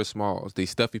asked Chris Smalls,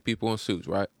 these stuffy people in suits,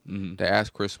 right? They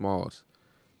asked Chris Smalls,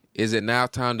 is it now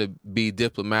time to be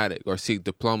diplomatic or seek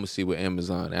diplomacy with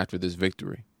Amazon after this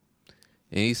victory?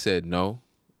 And he said, no.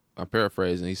 I'm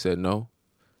paraphrasing. He said, no.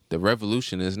 The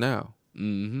revolution is now.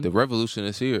 The revolution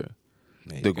is here.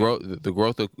 The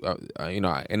growth of,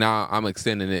 and now I'm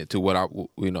extending it to what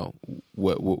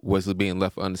what was being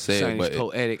left unsaid. But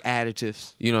poetic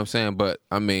additives. You know what I'm saying? But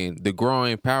I mean, the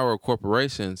growing power of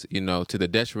corporations, to the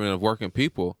detriment of working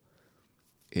people,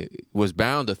 it was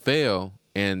bound to fail.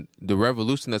 And the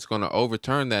revolution that's going to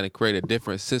overturn that and create a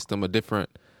different system, a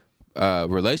different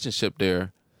relationship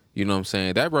there. You know what I'm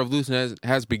saying? That revolution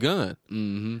has begun.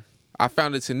 I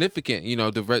found it significant,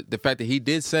 the fact that he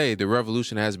did say the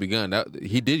revolution has begun.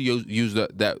 He did use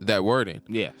that wording.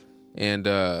 Yeah. And,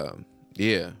 I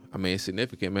mean, it's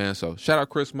significant, man. So shout out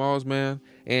Chris Smalls, man.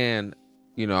 And,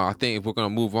 I think if we're going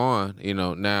to move on,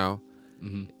 now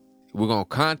we're going to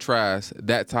contrast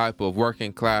that type of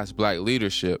working class black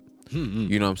leadership,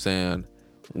 you know what I'm saying,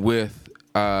 with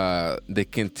the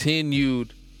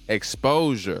continued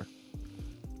exposure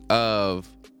of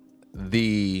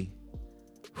the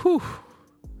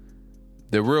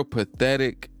real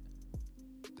pathetic,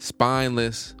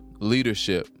 spineless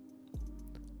leadership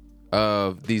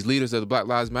of these leaders of the Black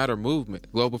Lives Matter movement,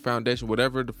 Global Foundation,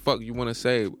 whatever the fuck you want to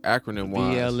say,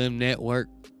 acronym-wise. BLM network.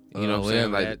 You know what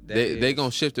I'm saying? Like they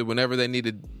gonna shift it whenever they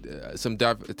needed some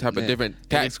type of different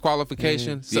tax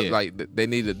qualification. So like they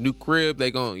need a new crib.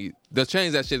 They'll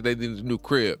change that shit. If they need a new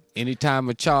crib. Anytime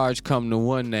a charge come to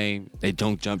one name, they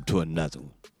don't jump to another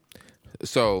one.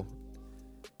 So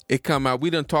it come out.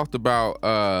 We done talked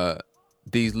about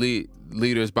these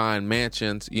leaders buying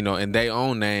mansions, in their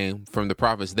own name from the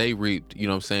profits they reaped. You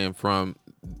know what I'm saying, from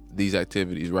these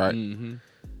activities, right?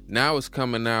 Now it's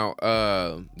coming out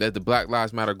that the Black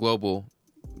Lives Matter Global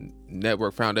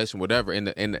Network Foundation, whatever, in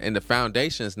the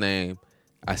foundation's name,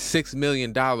 a $6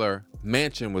 million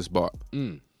mansion was bought.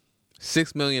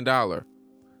 $6 million,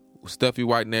 stuffy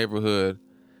white neighborhood,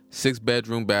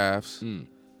 6-bedroom baths,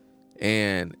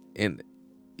 and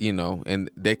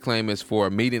they claim it's for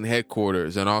a meeting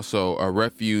headquarters and also a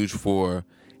refuge for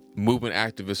movement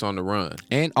activists on the run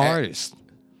and artists.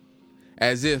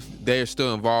 As if they're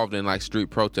still involved in like street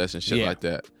protests and shit like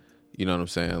that. You know what I'm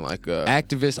saying? Like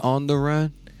activists on the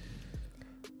run.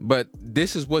 But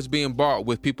this is what's being bought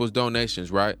with people's donations,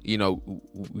 right?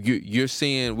 You're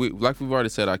seeing, like we've already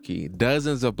said, Aki,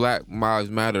 dozens of Black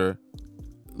Lives Matter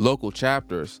local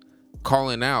chapters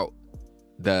calling out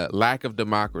the lack of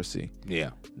democracy.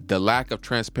 Yeah. The lack of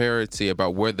transparency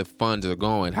about where the funds are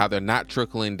going, how they're not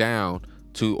trickling down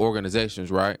to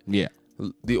organizations, right? Yeah.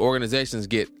 The organizations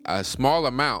get a small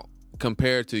amount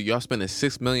compared to y'all spending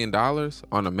 $6 million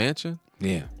on a mansion.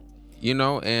 Yeah.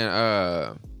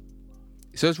 And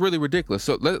so it's really ridiculous.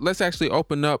 So let's actually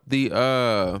open up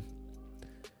the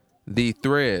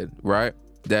thread, right,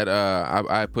 that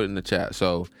I put in the chat.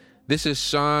 So this is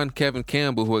Sean Kevin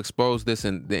Campbell who exposed this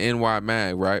in the NY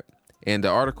Mag, right? And the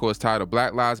article is titled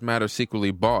 "Black Lives Matter Secretly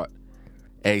Bought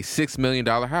a $6 Million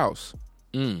House."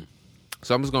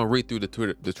 So I'm just gonna read through the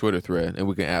Twitter thread, and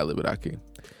we can ad lib it. I can.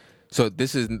 So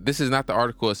this is not the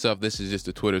article itself. This is just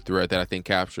the Twitter thread that I think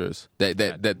captures that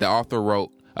the author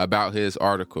wrote about his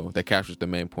article that captures the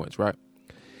main points, right?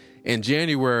 In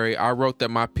January, I wrote that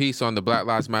my piece on the Black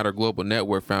Lives Matter Global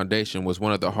Network Foundation was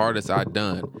one of the hardest I'd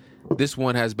done. This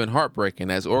one has been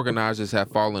heartbreaking. As organizers have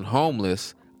fallen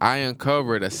homeless, I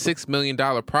uncovered a $6 million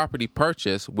property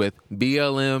purchase with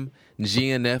BLM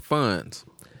GNF funds.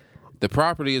 The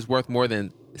property is worth more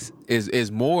than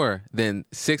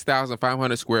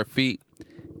 6,500 square feet,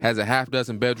 has a half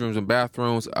dozen bedrooms and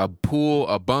bathrooms, a pool,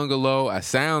 a bungalow, a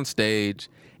sound stage,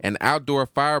 an outdoor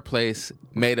fireplace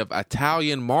made of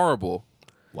Italian marble.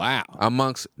 Wow.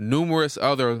 Amongst numerous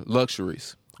other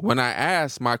luxuries. When I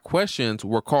asked, my questions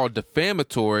were called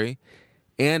defamatory,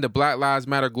 and the Black Lives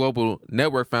Matter Global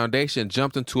Network Foundation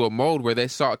jumped into a mode where they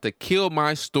sought to kill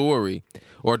my story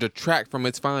or detract from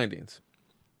its findings.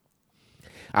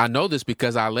 I know this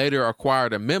because I later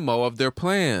acquired a memo of their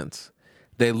plans.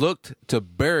 They looked to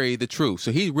bury the truth.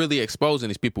 So he's really exposing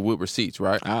these people with receipts,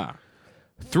 right?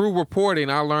 Through reporting,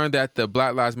 I learned that the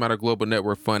Black Lives Matter Global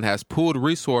Network Fund has pooled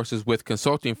resources with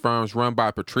consulting firms run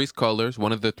by Patrisse Cullors,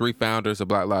 one of the three founders of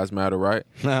Black Lives Matter, right?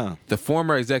 The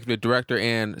former executive director,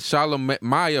 and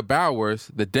Shalomaya Bowers,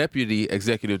 the deputy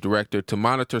executive director, to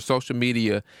monitor social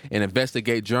media and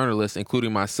investigate journalists,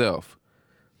 including myself.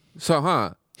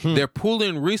 So, they're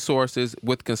pooling resources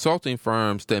with consulting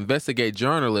firms to investigate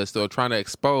journalists that are trying to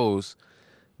expose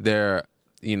their,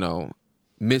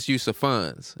 misuse of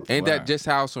funds. Ain't that just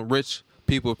how some rich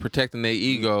people protecting their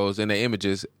egos and their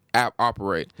images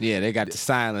operate? Yeah, they got the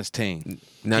silence team.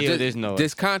 Now,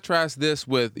 just contrast this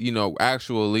with,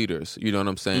 actual leaders, you know what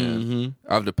I'm saying,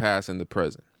 of the past and the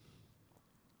present.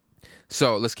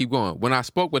 So let's keep going. When I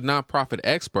spoke with nonprofit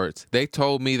experts, they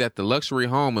told me that the luxury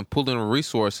home and pooling of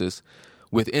resources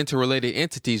with interrelated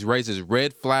entities raises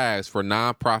red flags for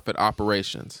nonprofit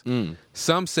operations.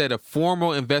 Some said a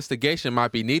formal investigation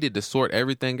might be needed to sort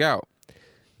everything out.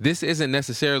 This isn't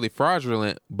necessarily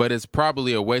fraudulent, but it's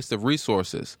probably a waste of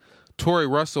resources. Tory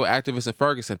Russell, activist in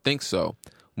Ferguson, thinks so.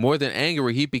 More than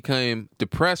angry, he became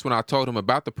depressed when I told him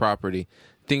about the property,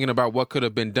 thinking about what could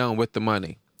have been done with the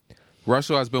money.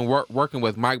 Russell has been working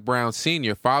with Mike Brown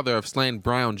Sr., father of slain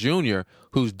Brown Jr.,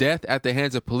 whose death at the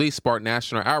hands of police sparked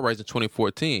national outrage in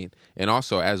 2014. And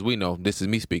also, as we know, this is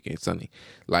me speaking, Sonny,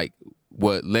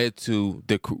 what led to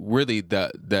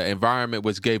the environment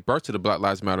which gave birth to the Black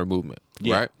Lives Matter movement,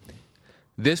 right?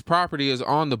 This property is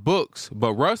on the books,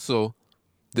 but Russell,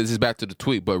 this is back to the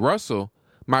tweet, but Russell,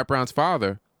 Mike Brown's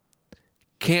father,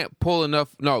 can't pull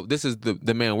enough. No, this is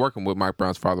the man working with Mike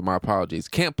Brown's father. My apologies.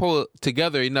 Can't pull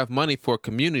together enough money for a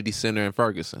community center in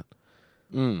Ferguson.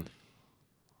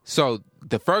 So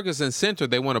the Ferguson Center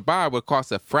they want to buy would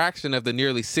cost a fraction of the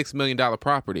nearly $6 million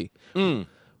property.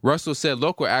 Russell said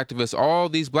local activists, all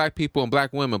these black people and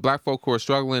black women, black folk who are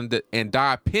struggling and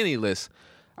die penniless,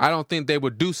 I don't think they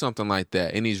would do something like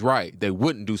that. And he's right. They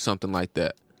wouldn't do something like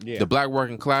that. Yeah. The black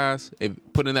working class, if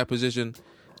put in that position,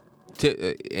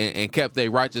 and kept their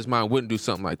righteous mind, wouldn't do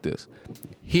something like this.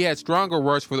 He had stronger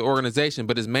words for the organization,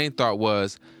 but his main thought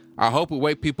was, I hope we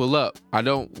wake people up. I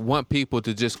don't want people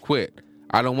to just quit.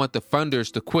 I don't want the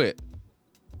funders to quit.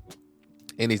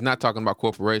 And he's not talking about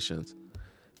corporations.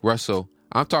 Russell,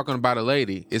 I'm talking about a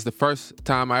lady. It's the first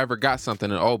time I ever got something,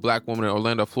 an old black woman in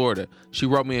Orlando, Florida. She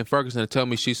wrote me in Ferguson to tell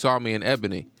me she saw me in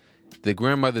Ebony. The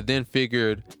grandmother then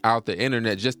figured out the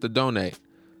internet just to donate.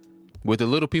 With the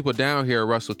little people down here,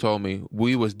 Russell told me,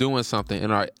 we was doing something,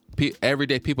 and our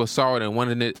everyday people saw it and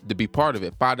wanted it to be part of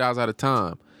it, $5 at a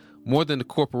time. More than the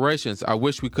corporations, I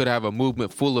wish we could have a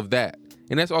movement full of that.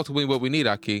 And that's ultimately what we need,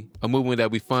 Aki, a movement that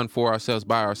we fund for ourselves,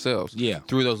 by ourselves,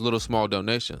 through those little small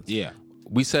donations.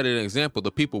 We set an example.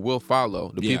 The people will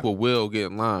follow. The people will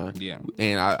get in line.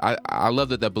 And I love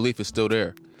that belief is still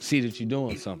there. See that you're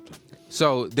doing something.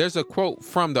 So there's a quote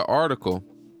from the article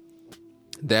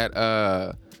that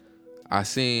I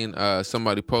seen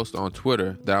somebody post on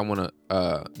Twitter that I want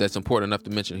to that's important enough to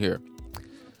mention here.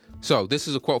 So this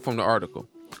is a quote from the article.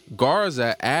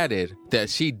 Garza added that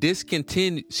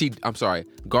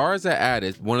Garza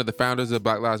added, one of the founders of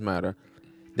Black Lives Matter,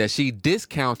 that she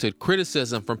discounted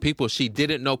criticism from people she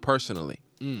didn't know personally.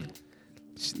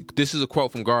 This is a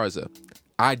quote from Garza.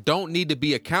 I don't need to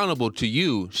be accountable to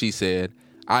you, she said.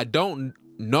 I don't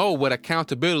know what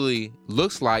accountability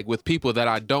looks like with people that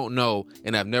I don't know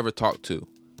and have never talked to.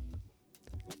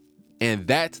 And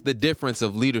that's the difference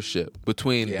of leadership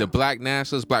between the black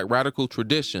nationalist, black radical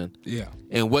tradition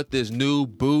and what this new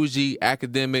bougie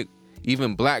academic,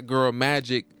 even black girl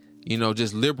magic,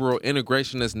 just liberal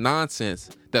integrationist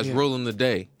nonsense that's ruling the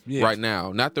day right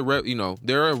now. Not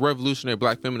there are revolutionary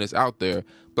black feminists out there.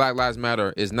 Black Lives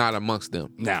Matter is not amongst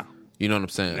them. No. You know what I'm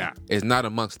saying? No. It's not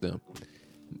amongst them.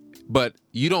 but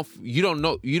you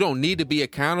don't need to be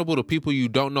accountable to people you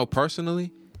don't know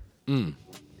personally.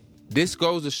 This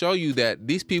goes to show you that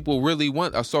these people really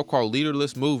want a so-called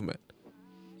leaderless movement.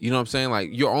 You know what I'm saying? Like,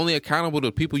 you're only accountable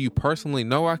to people you personally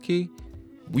know, Aki.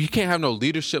 You can't have no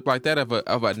leadership like that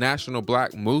of a national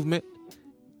black movement.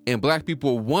 And black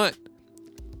people want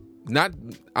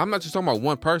I'm not just talking about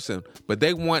one person, but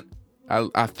they want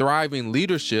a thriving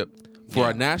leadership for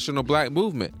a national black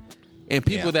movement. And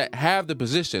people that have the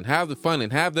position, have the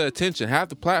funding, have the attention, have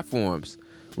the platforms,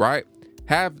 right?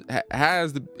 Has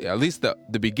at least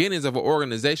the beginnings of an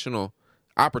organizational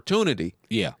opportunity.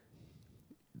 Yeah.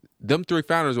 Them three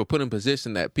founders were put in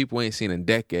position that people ain't seen in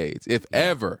decades, if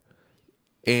ever.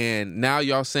 And now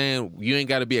y'all saying you ain't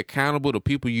got to be accountable to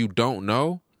people you don't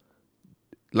know.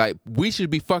 Like, we should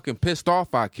be fucking pissed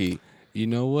off, Aki. You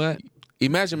know what?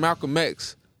 Imagine Malcolm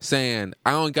X saying,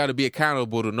 I don't got to be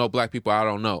accountable to no black people I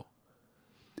don't know.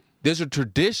 There's a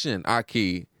tradition,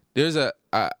 Aki. There's a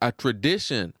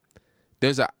tradition.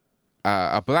 There's a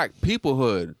black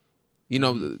peoplehood. You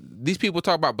know, these people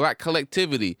talk about black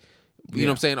collectivity. You know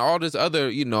what I'm saying? All this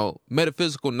other,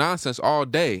 metaphysical nonsense all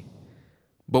day.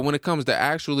 But when it comes to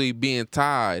actually being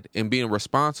tied and being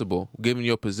responsible, given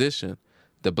your position,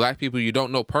 the black people you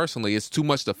don't know personally, it's too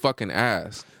much to fucking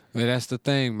ask. Well, that's the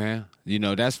thing, man.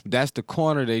 That's the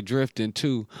corner they drift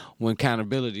into when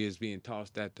accountability is being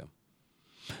tossed at them.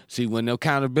 See, when the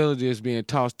accountability is being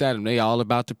tossed at them, they all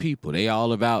about the people. They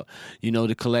all about,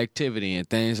 the collectivity and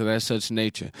things of that such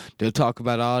nature. They'll talk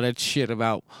about all that shit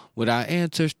about what our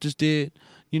ancestors did,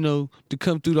 to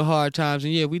come through the hard times.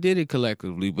 And yeah, we did it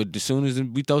collectively. But as soon as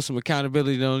we throw some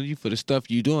accountability on you for the stuff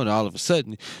you're doing, all of a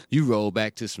sudden, you roll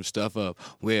back to some stuff of,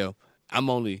 well, I'm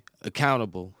only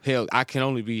accountable. Hell, I can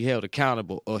only be held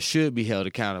accountable or should be held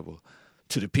accountable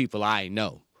to the people I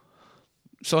know.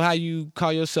 So how you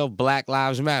call yourself Black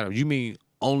Lives Matter? You mean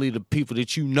only the people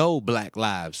that you know Black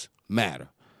Lives Matter,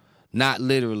 not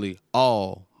literally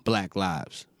all Black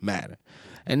Lives Matter.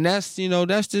 And that's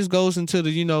just goes into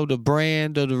the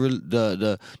brand or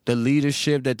the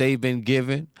leadership that they've been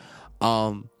given.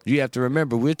 You have to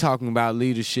remember, we're talking about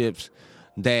leaderships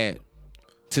that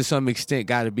to some extent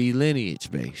got to be lineage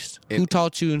based. Who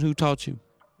taught you and who taught you?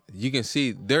 You can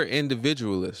see they're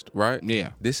individualist, right?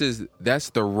 Yeah. That's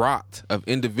the rot of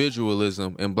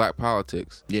individualism in black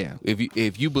politics. Yeah.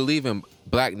 If you believe in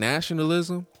black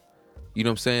nationalism, you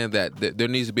know what I'm saying, that there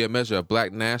needs to be a measure of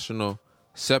black national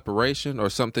separation or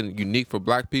something unique for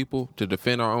black people to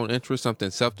defend our own interests,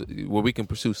 something where we can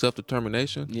pursue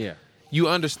self-determination. Yeah. You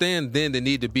understand then the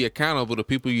need to be accountable to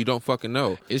people you don't fucking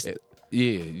know.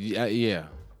 Yeah.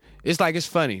 It's like, it's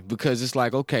funny because it's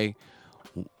like, okay,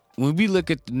 when we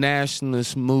look at the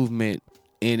nationalist movement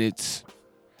in its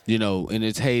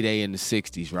heyday in the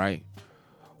 60s, right?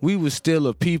 We were still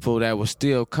a people that was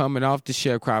still coming off the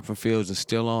sharecropping fields and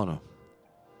still on them.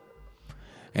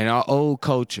 And our old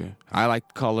culture, I like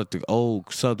to call it the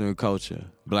old Southern culture,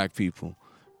 black people,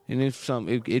 and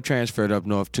it transferred up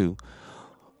north too.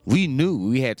 We knew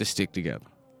we had to stick together.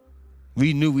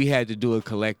 We knew we had to do it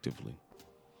collectively.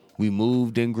 We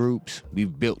moved in groups. We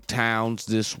built towns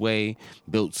this way,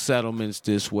 built settlements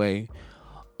this way.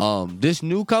 This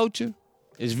new culture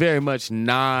is very much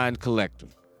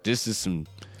non-collective. This is some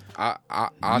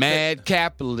mad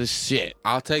capitalist shit.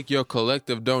 I'll take your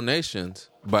collective donations,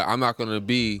 but I'm not going to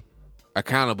be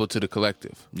accountable to the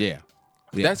collective. Yeah.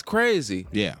 That's crazy.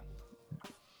 Yeah.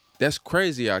 That's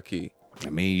crazy, Aki. I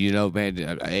mean,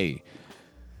 man, hey.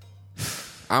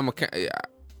 I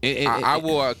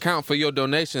will account for your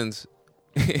donations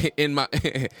in my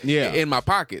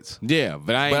pockets. Yeah,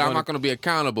 but I'm not going to be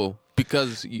accountable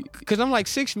because I'm like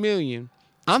 $6 million.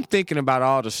 I'm thinking about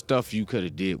all the stuff you could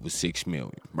have did with $6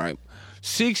 million, right?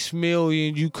 $6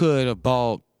 million you could have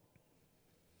bought.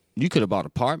 You could have bought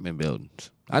apartment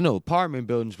buildings. I know apartment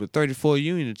buildings with 34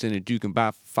 units in it you can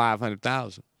buy for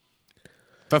 $500,000.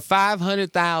 For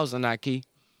 $500,000, Aki.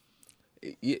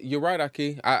 You're right,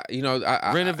 Aki.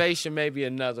 Renovation maybe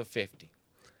another 50.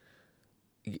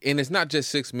 And it's not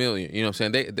just $6 million. You know what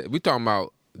I'm saying? We talking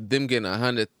about them getting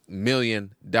 $100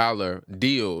 million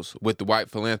deals with the white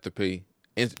philanthropy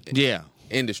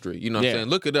industry. You know what I'm saying?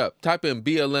 Look it up. Type in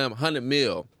BLM 100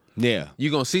 mil. Yeah.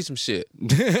 You're going to see some shit.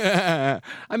 I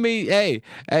mean, hey,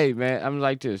 man, I'm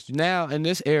like this. Now, in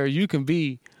this era, you can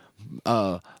be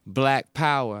black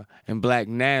power and black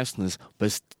nationalists,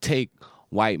 but take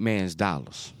white man's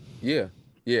dollars. Yeah,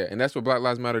 and that's what Black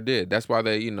Lives Matter did. That's why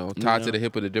they, tied to the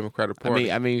hip of the Democratic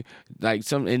Party. I mean, like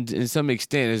in some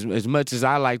extent, as much as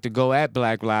I like to go at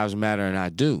Black Lives Matter, and I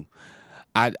do,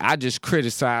 I just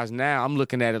criticize now. I'm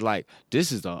looking at it like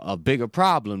this is a bigger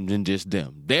problem than just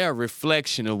them. They're a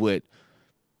reflection of what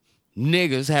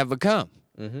niggas have become.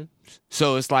 Mm-hmm.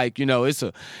 So it's like,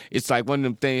 it's like one of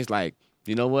them things like,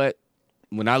 you know what?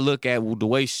 When I look at the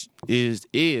way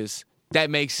is that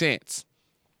makes sense.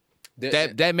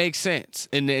 That makes sense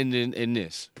in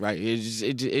this, right?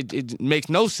 It makes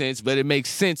no sense, but it makes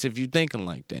sense if you're thinking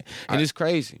like that. And it's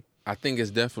crazy. I think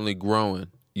it's definitely growing.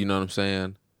 You know what I'm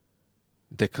saying?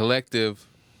 The collective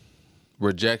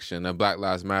rejection of Black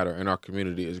Lives Matter in our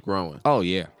community is growing. Oh,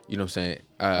 yeah. You know what I'm saying?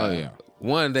 Yeah.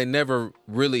 One, they never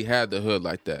really had the hood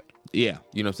like that. Yeah.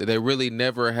 You know what I'm saying? They really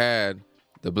never had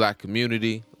the black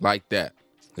community like that.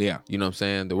 Yeah. You know what I'm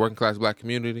saying? The working class black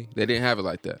community, they didn't have it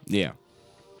like that. Yeah.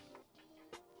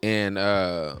 And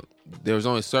there was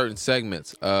only certain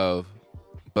segments of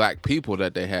black people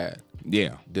that they had.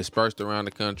 Yeah. Dispersed around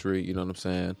the country, you know what I'm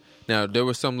saying? Now, there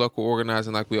was some local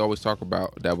organizing, like we always talk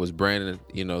about, that was branding,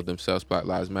 themselves Black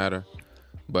Lives Matter.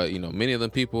 But, many of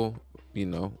them people,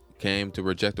 came to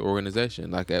reject the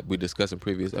organization, like we discussed in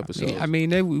previous episodes. I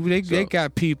mean, they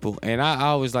got people, and I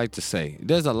always like to say,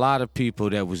 there's a lot of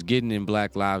people that was getting in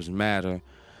Black Lives Matter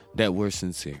that were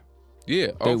sincere.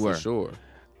 Yeah, they for were. Sure.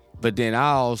 But then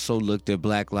I also looked at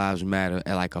Black Lives Matter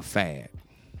as like a fad.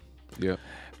 Yeah.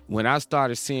 When I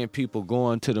started seeing people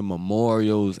going to the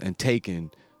memorials and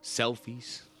taking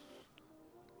selfies,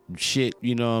 shit,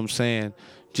 you know what I'm saying?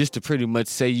 Just to pretty much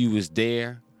say you was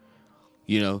there.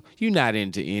 You're not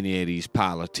into any of these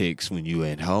politics when you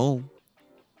at home.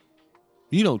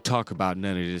 You don't talk about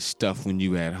none of this stuff when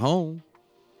you at home.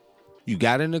 You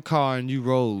got in the car and you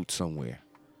rode somewhere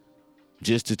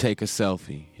just to take a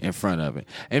selfie in front of it.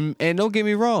 And don't get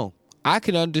me wrong, I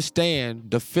can understand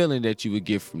the feeling that you would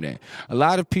get from that. A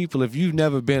lot of people, if you've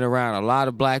never been around a lot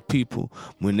of black people,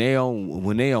 when they on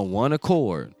one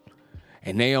accord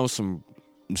and they on some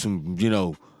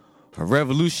a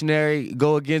revolutionary,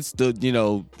 go against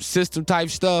the system type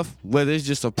stuff, whether it's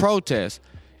just a protest,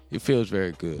 it feels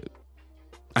very good.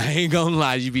 I ain't gonna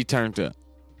lie, you be turned up.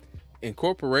 And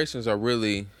corporations are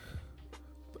really,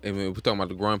 we're talking about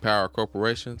the growing power of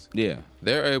corporations. Yeah.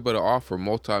 They're able to offer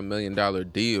multi-million-dollar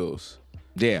deals.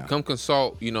 Yeah. Come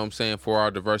consult, for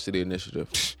our diversity initiative.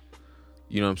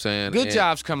 You know what I'm saying? Good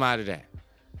jobs come out of that.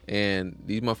 And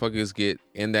these motherfuckers get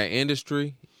in that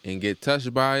industry and get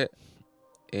touched by it.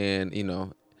 And, a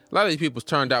lot of these people's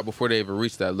turned out before they even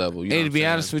reach that level. And to be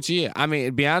honest with you,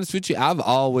 I've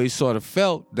always sort of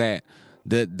felt that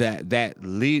the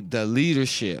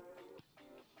leadership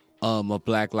of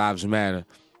Black Lives Matter,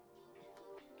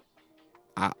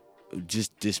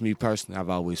 just me personally, I've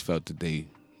always felt that they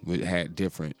had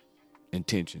different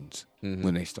intentions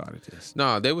when they started this.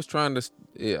 No, they was trying to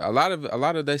a lot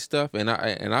of that stuff, and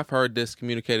I've heard this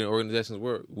communicating organizations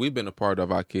where we've been a part of,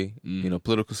 Aki.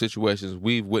 Political situations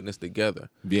we've witnessed together.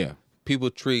 Yeah, people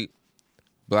treat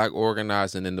black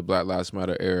organizing in the Black Lives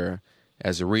Matter era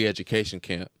as a re-education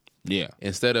camp. Yeah,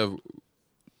 instead of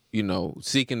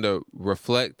seeking to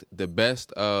reflect the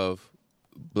best of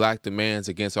black demands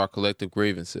against our collective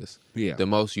grievances. Yeah, the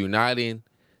most uniting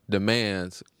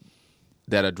demands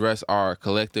that address our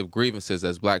collective grievances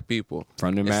as black people.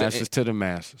 From the masses to the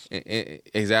masses.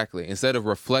 Exactly. Instead of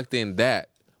reflecting that,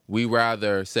 we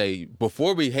rather say,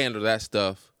 before we handle that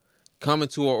stuff, come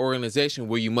into an organization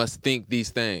where you must think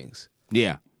these things.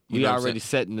 Yeah. We already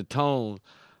setting the tone.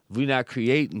 We're not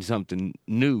creating something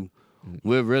new.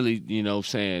 We're really,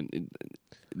 saying,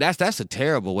 that's a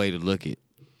terrible way to look at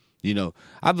it.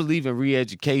 I believe in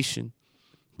re-education.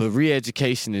 But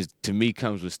re-education to me,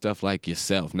 comes with stuff like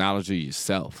yourself, knowledge of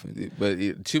yourself.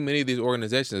 But too many of these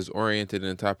organizations is oriented in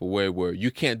a type of way where you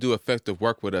can't do effective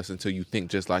work with us until you think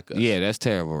just like us. Yeah, that's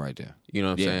terrible right there. You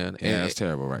know what I'm saying? Yeah, that's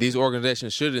terrible right there. These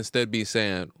organizations should instead be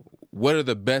saying, what are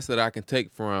the best that I can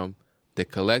take from the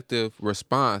collective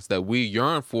response that we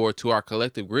yearn for to our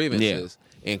collective grievances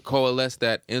and coalesce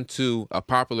that into a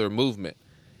popular movement.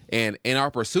 And in our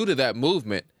pursuit of that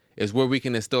movement is where we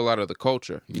can instill out of the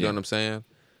culture. You know what I'm saying?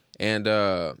 And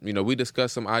we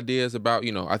discussed some ideas about,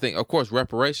 I think, of course,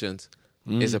 reparations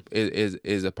is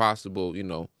a possible,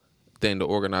 thing to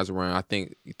organize around. I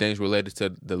think things related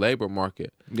to the labor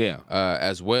market,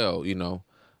 as well,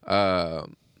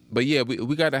 But yeah,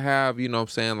 we got to have,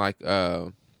 like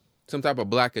some type of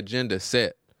black agenda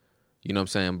set,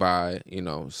 by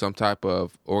some type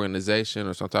of organization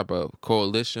or some type of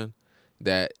coalition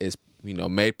that is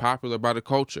made popular by the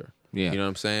culture. Yeah, you know what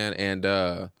I'm saying,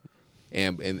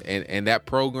 And that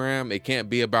program, it can't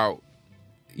be about,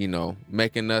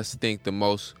 making us think the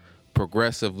most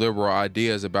progressive liberal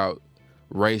ideas about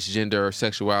race, gender, or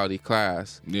sexuality,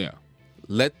 class. Yeah.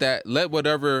 Let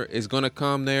whatever is going to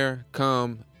come there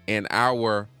come in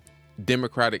our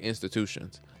democratic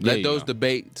institutions. Let those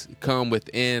debates come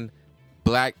within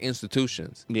black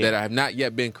institutions that have not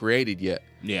yet been created yet,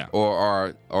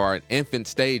 or are in infant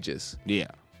stages. Yeah,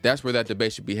 that's where that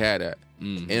debate should be had at,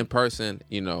 in person.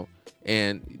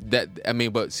 And that, I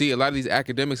mean, but see, a lot of these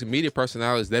academics and media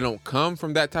personalities, they don't come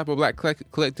from that type of black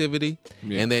collectivity,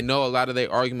 and they know a lot of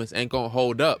their arguments ain't gonna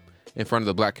hold up in front of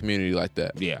the black community like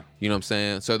that. Yeah, you know what I'm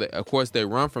saying? So of course they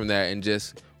run from that and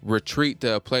just retreat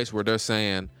to a place where they're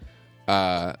saying,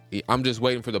 I'm just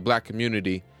waiting for the black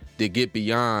community to get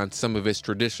beyond some of its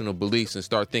traditional beliefs and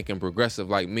start thinking progressive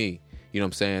like me. You know what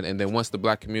I'm saying? And then once the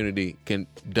black community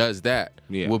does that,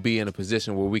 we'll be in a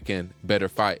position where we can better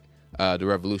fight the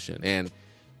revolution. And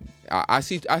I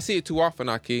see it too often,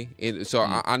 Aki. So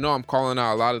I know I'm calling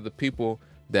out a lot of the people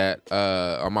that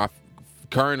are my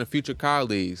current and future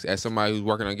colleagues as somebody who's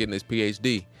working on getting his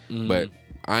PhD. But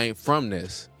I ain't from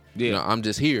this. I'm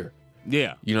just here.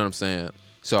 Yeah. You know what I'm saying?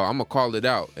 So I'm gonna call it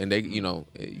out, and they,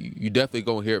 you definitely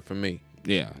gonna hear it from me.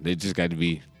 Yeah, they just got to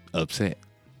be upset,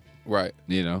 right?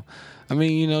 I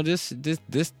mean, this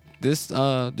this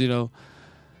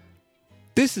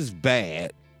is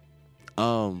bad.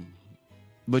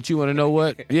 But you want to know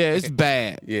what? Yeah, it's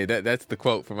bad. Yeah, that's the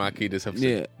quote from Aki this episode.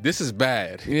 Yeah, this is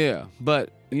bad. Yeah, but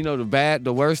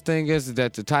the worst thing is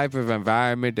that the type of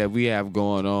environment that we have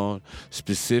going on,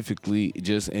 specifically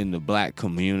just in the black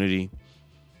community,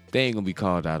 they ain't gonna be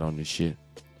called out on this shit.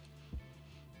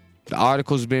 The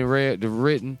article's been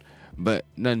written, but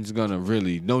nothing's gonna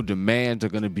no demands are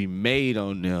gonna be made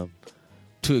on them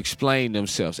to explain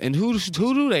themselves. And who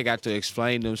do they got to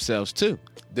explain themselves to?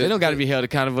 They don't got to be held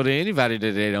accountable to anybody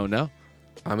that they don't know.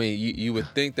 I mean, you would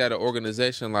think that an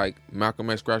organization like Malcolm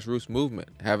X Grassroots Movement,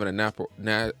 having a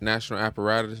national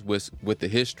apparatus with the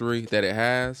history that it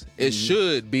has, it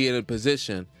should be in a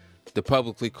position to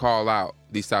publicly call out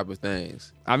these type of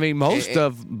things. I mean, most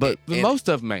of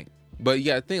them ain't. But you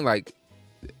got to think, like,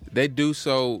 they do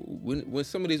so when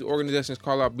some of these organizations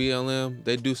call out BLM,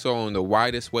 they do so in the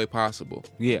widest way possible.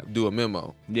 Yeah, do a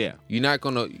memo. Yeah, you're not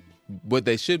gonna. What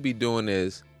they should be doing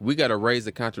is we got to raise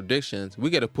the contradictions. We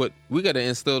got to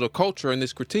instill the culture in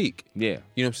this critique. Yeah,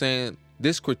 you know what I'm saying?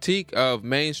 This critique of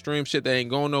mainstream shit that ain't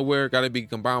going nowhere got to be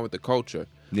combined with the culture.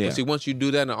 Yeah. But see, once you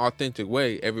do that in an authentic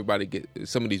way,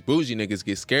 some of these bougie niggas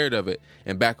get scared of it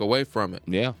and back away from it.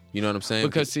 Yeah, you know what I'm saying?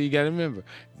 Because see, you got to remember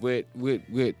with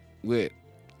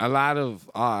a lot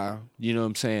of our,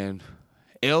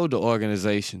 elder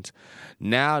organizations,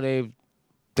 now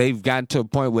they've gotten to a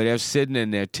point where they're sitting in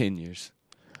their tenures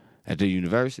at the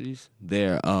universities.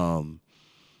 They're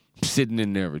sitting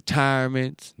in their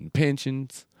retirements and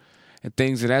pensions and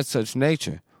things of that such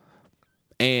nature.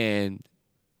 And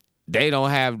they don't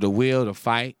have the will to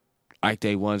fight like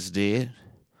they once did.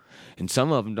 And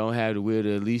some of them don't have the will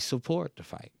to at least support the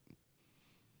fight.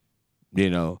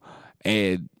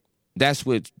 And that's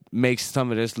what makes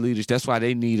some of this leaders. That's why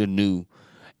they need a new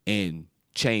and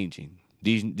changing.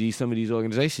 Some of these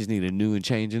organizations need a new and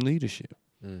changing leadership.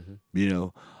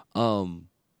 Mm-hmm.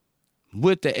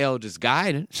 With the elders'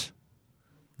 guidance,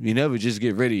 you never just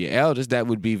get rid of your elders. That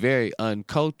would be very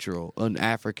uncultural,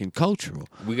 un-African cultural.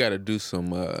 We got to do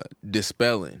some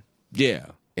dispelling. Yeah,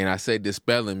 and I say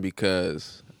dispelling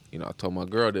because I told my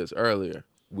girl this earlier.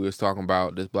 We was talking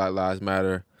about this Black Lives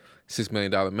Matter $6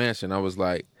 million mansion. I was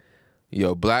like,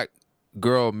 Black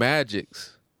Girl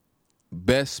Magic's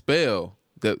best spell,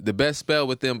 the best spell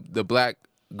within the Black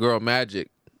Girl Magic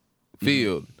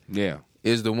field,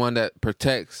 is the one that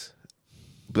protects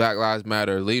Black Lives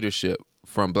Matter leadership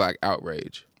from black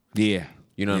outrage. Yeah.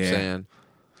 You know what I'm saying?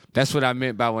 That's what I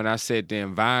meant by when I said the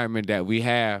environment that we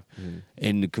have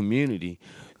in the community,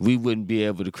 we wouldn't be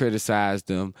able to criticize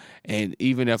them. And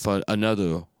even if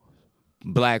another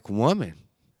black woman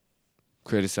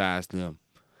criticized them,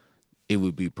 it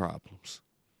would be problems.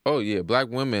 Oh, yeah. Black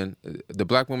women, the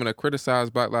black women that criticize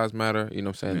Black Lives Matter, you know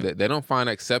what I'm saying? They don't find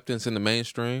acceptance in the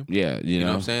mainstream. Yeah, you know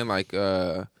what I'm saying? Like,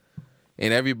 and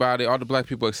everybody, all the black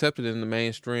people accepted in the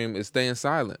mainstream is staying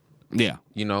silent. Yeah.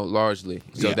 Largely.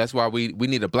 So that's why we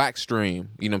need a black stream,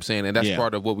 you know what I'm saying? And that's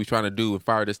part of what we're trying to do in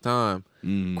Fire This Time.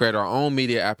 Create our own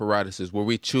media apparatuses where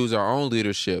we choose our own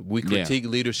leadership. We critique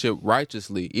leadership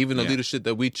righteously. Even the leadership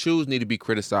that we choose need to be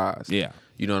criticized. Yeah.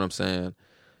 You know what I'm saying?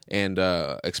 And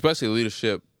especially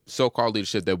leadership, so-called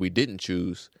leadership that we didn't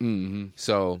choose. Mm-hmm.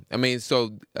 So,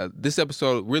 this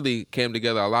episode really came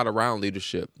together a lot around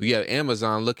leadership. We have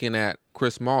Amazon looking at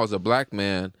Chris Maul as a black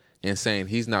man and saying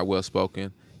he's not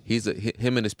well-spoken.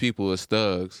 Him and his people is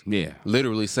thugs. Yeah.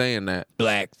 Literally saying that.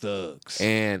 Black thugs.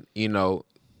 And,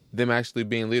 them actually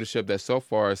being leadership that so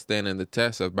far is standing the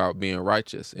test about being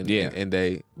righteous in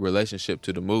their relationship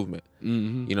to the movement.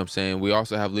 Mm-hmm. You know what I'm saying? We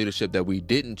also have leadership that we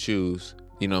didn't choose,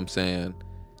 you know what I'm saying,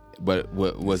 but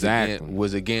was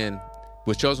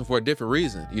chosen for a different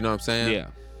reason. You know what I'm saying? Yeah.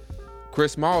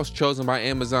 Chris Smalls chosen by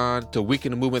Amazon to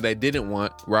weaken the movement they didn't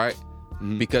want, right?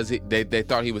 Because they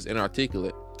thought he was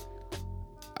inarticulate.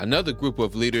 Another group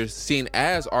of leaders seen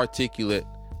as articulate,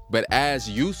 but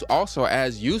also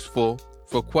as useful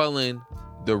for quelling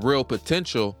the real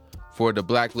potential for the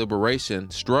Black liberation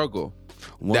struggle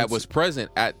that was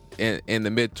present in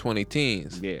the mid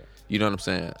 2010s. Yeah. You know what I'm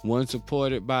saying? One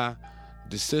supported by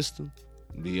the system,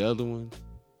 the other one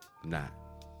not.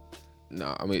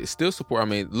 No, I mean, still support. I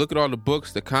mean, look at all the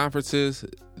books, the conferences,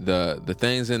 the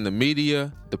things in the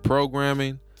media, the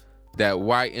programming that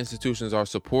white institutions are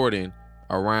supporting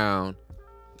around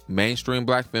mainstream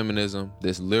Black feminism,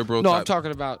 this liberal No, type. I'm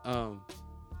talking about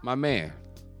my man,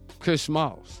 Chris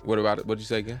Smalls. What about it? What'd you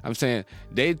say again? I'm saying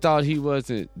they thought he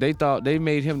wasn't. They thought they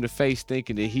made him the face,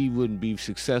 thinking that he wouldn't be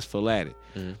successful at it.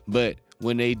 But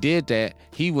when they did that,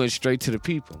 he went straight to the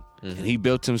people, and he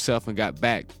built himself and got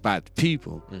backed by the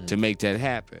people to make that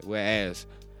happen. Whereas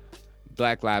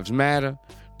Black Lives Matter,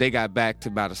 they got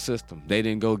backed by the system. They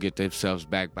didn't go get themselves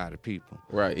backed by the people.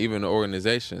 Right. Even the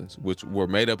organizations, which were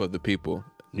made up of the people,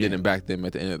 didn't back them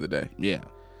at the end of the day. Yeah.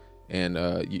 And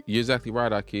you're exactly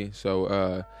right, Aki.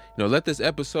 So, let this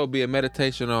episode be a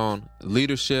meditation on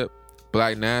leadership,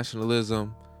 Black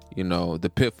nationalism,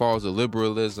 the pitfalls of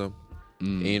liberalism,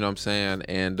 you know what I'm saying?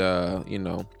 And,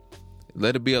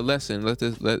 let it be a lesson.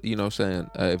 If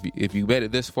you made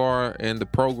it this far in the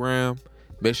program,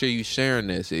 make sure you sharing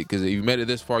this. Because if you made it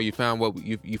this far, you found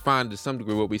you find to some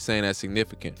degree what we're saying as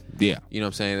significant. Yeah. You know what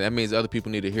I'm saying? That means other people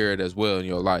need to hear it as well in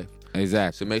your life.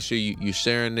 Exactly. So make sure you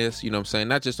sharing this, you know what I'm saying?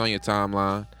 Not just on your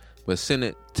timeline, but send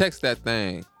it, text that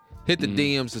thing. Hit the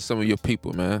DMs to some of your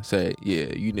people, man. Say,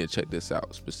 yeah, you need to check this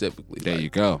out specifically. There you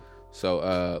go.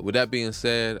 So with that being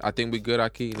said, I think we good,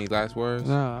 Aki. Any last words?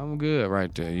 No, I'm good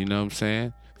right there. You know what I'm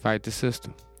saying? Fight the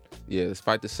system. Yeah, let's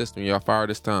fight the system. Y'all fire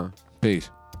this time. Peace.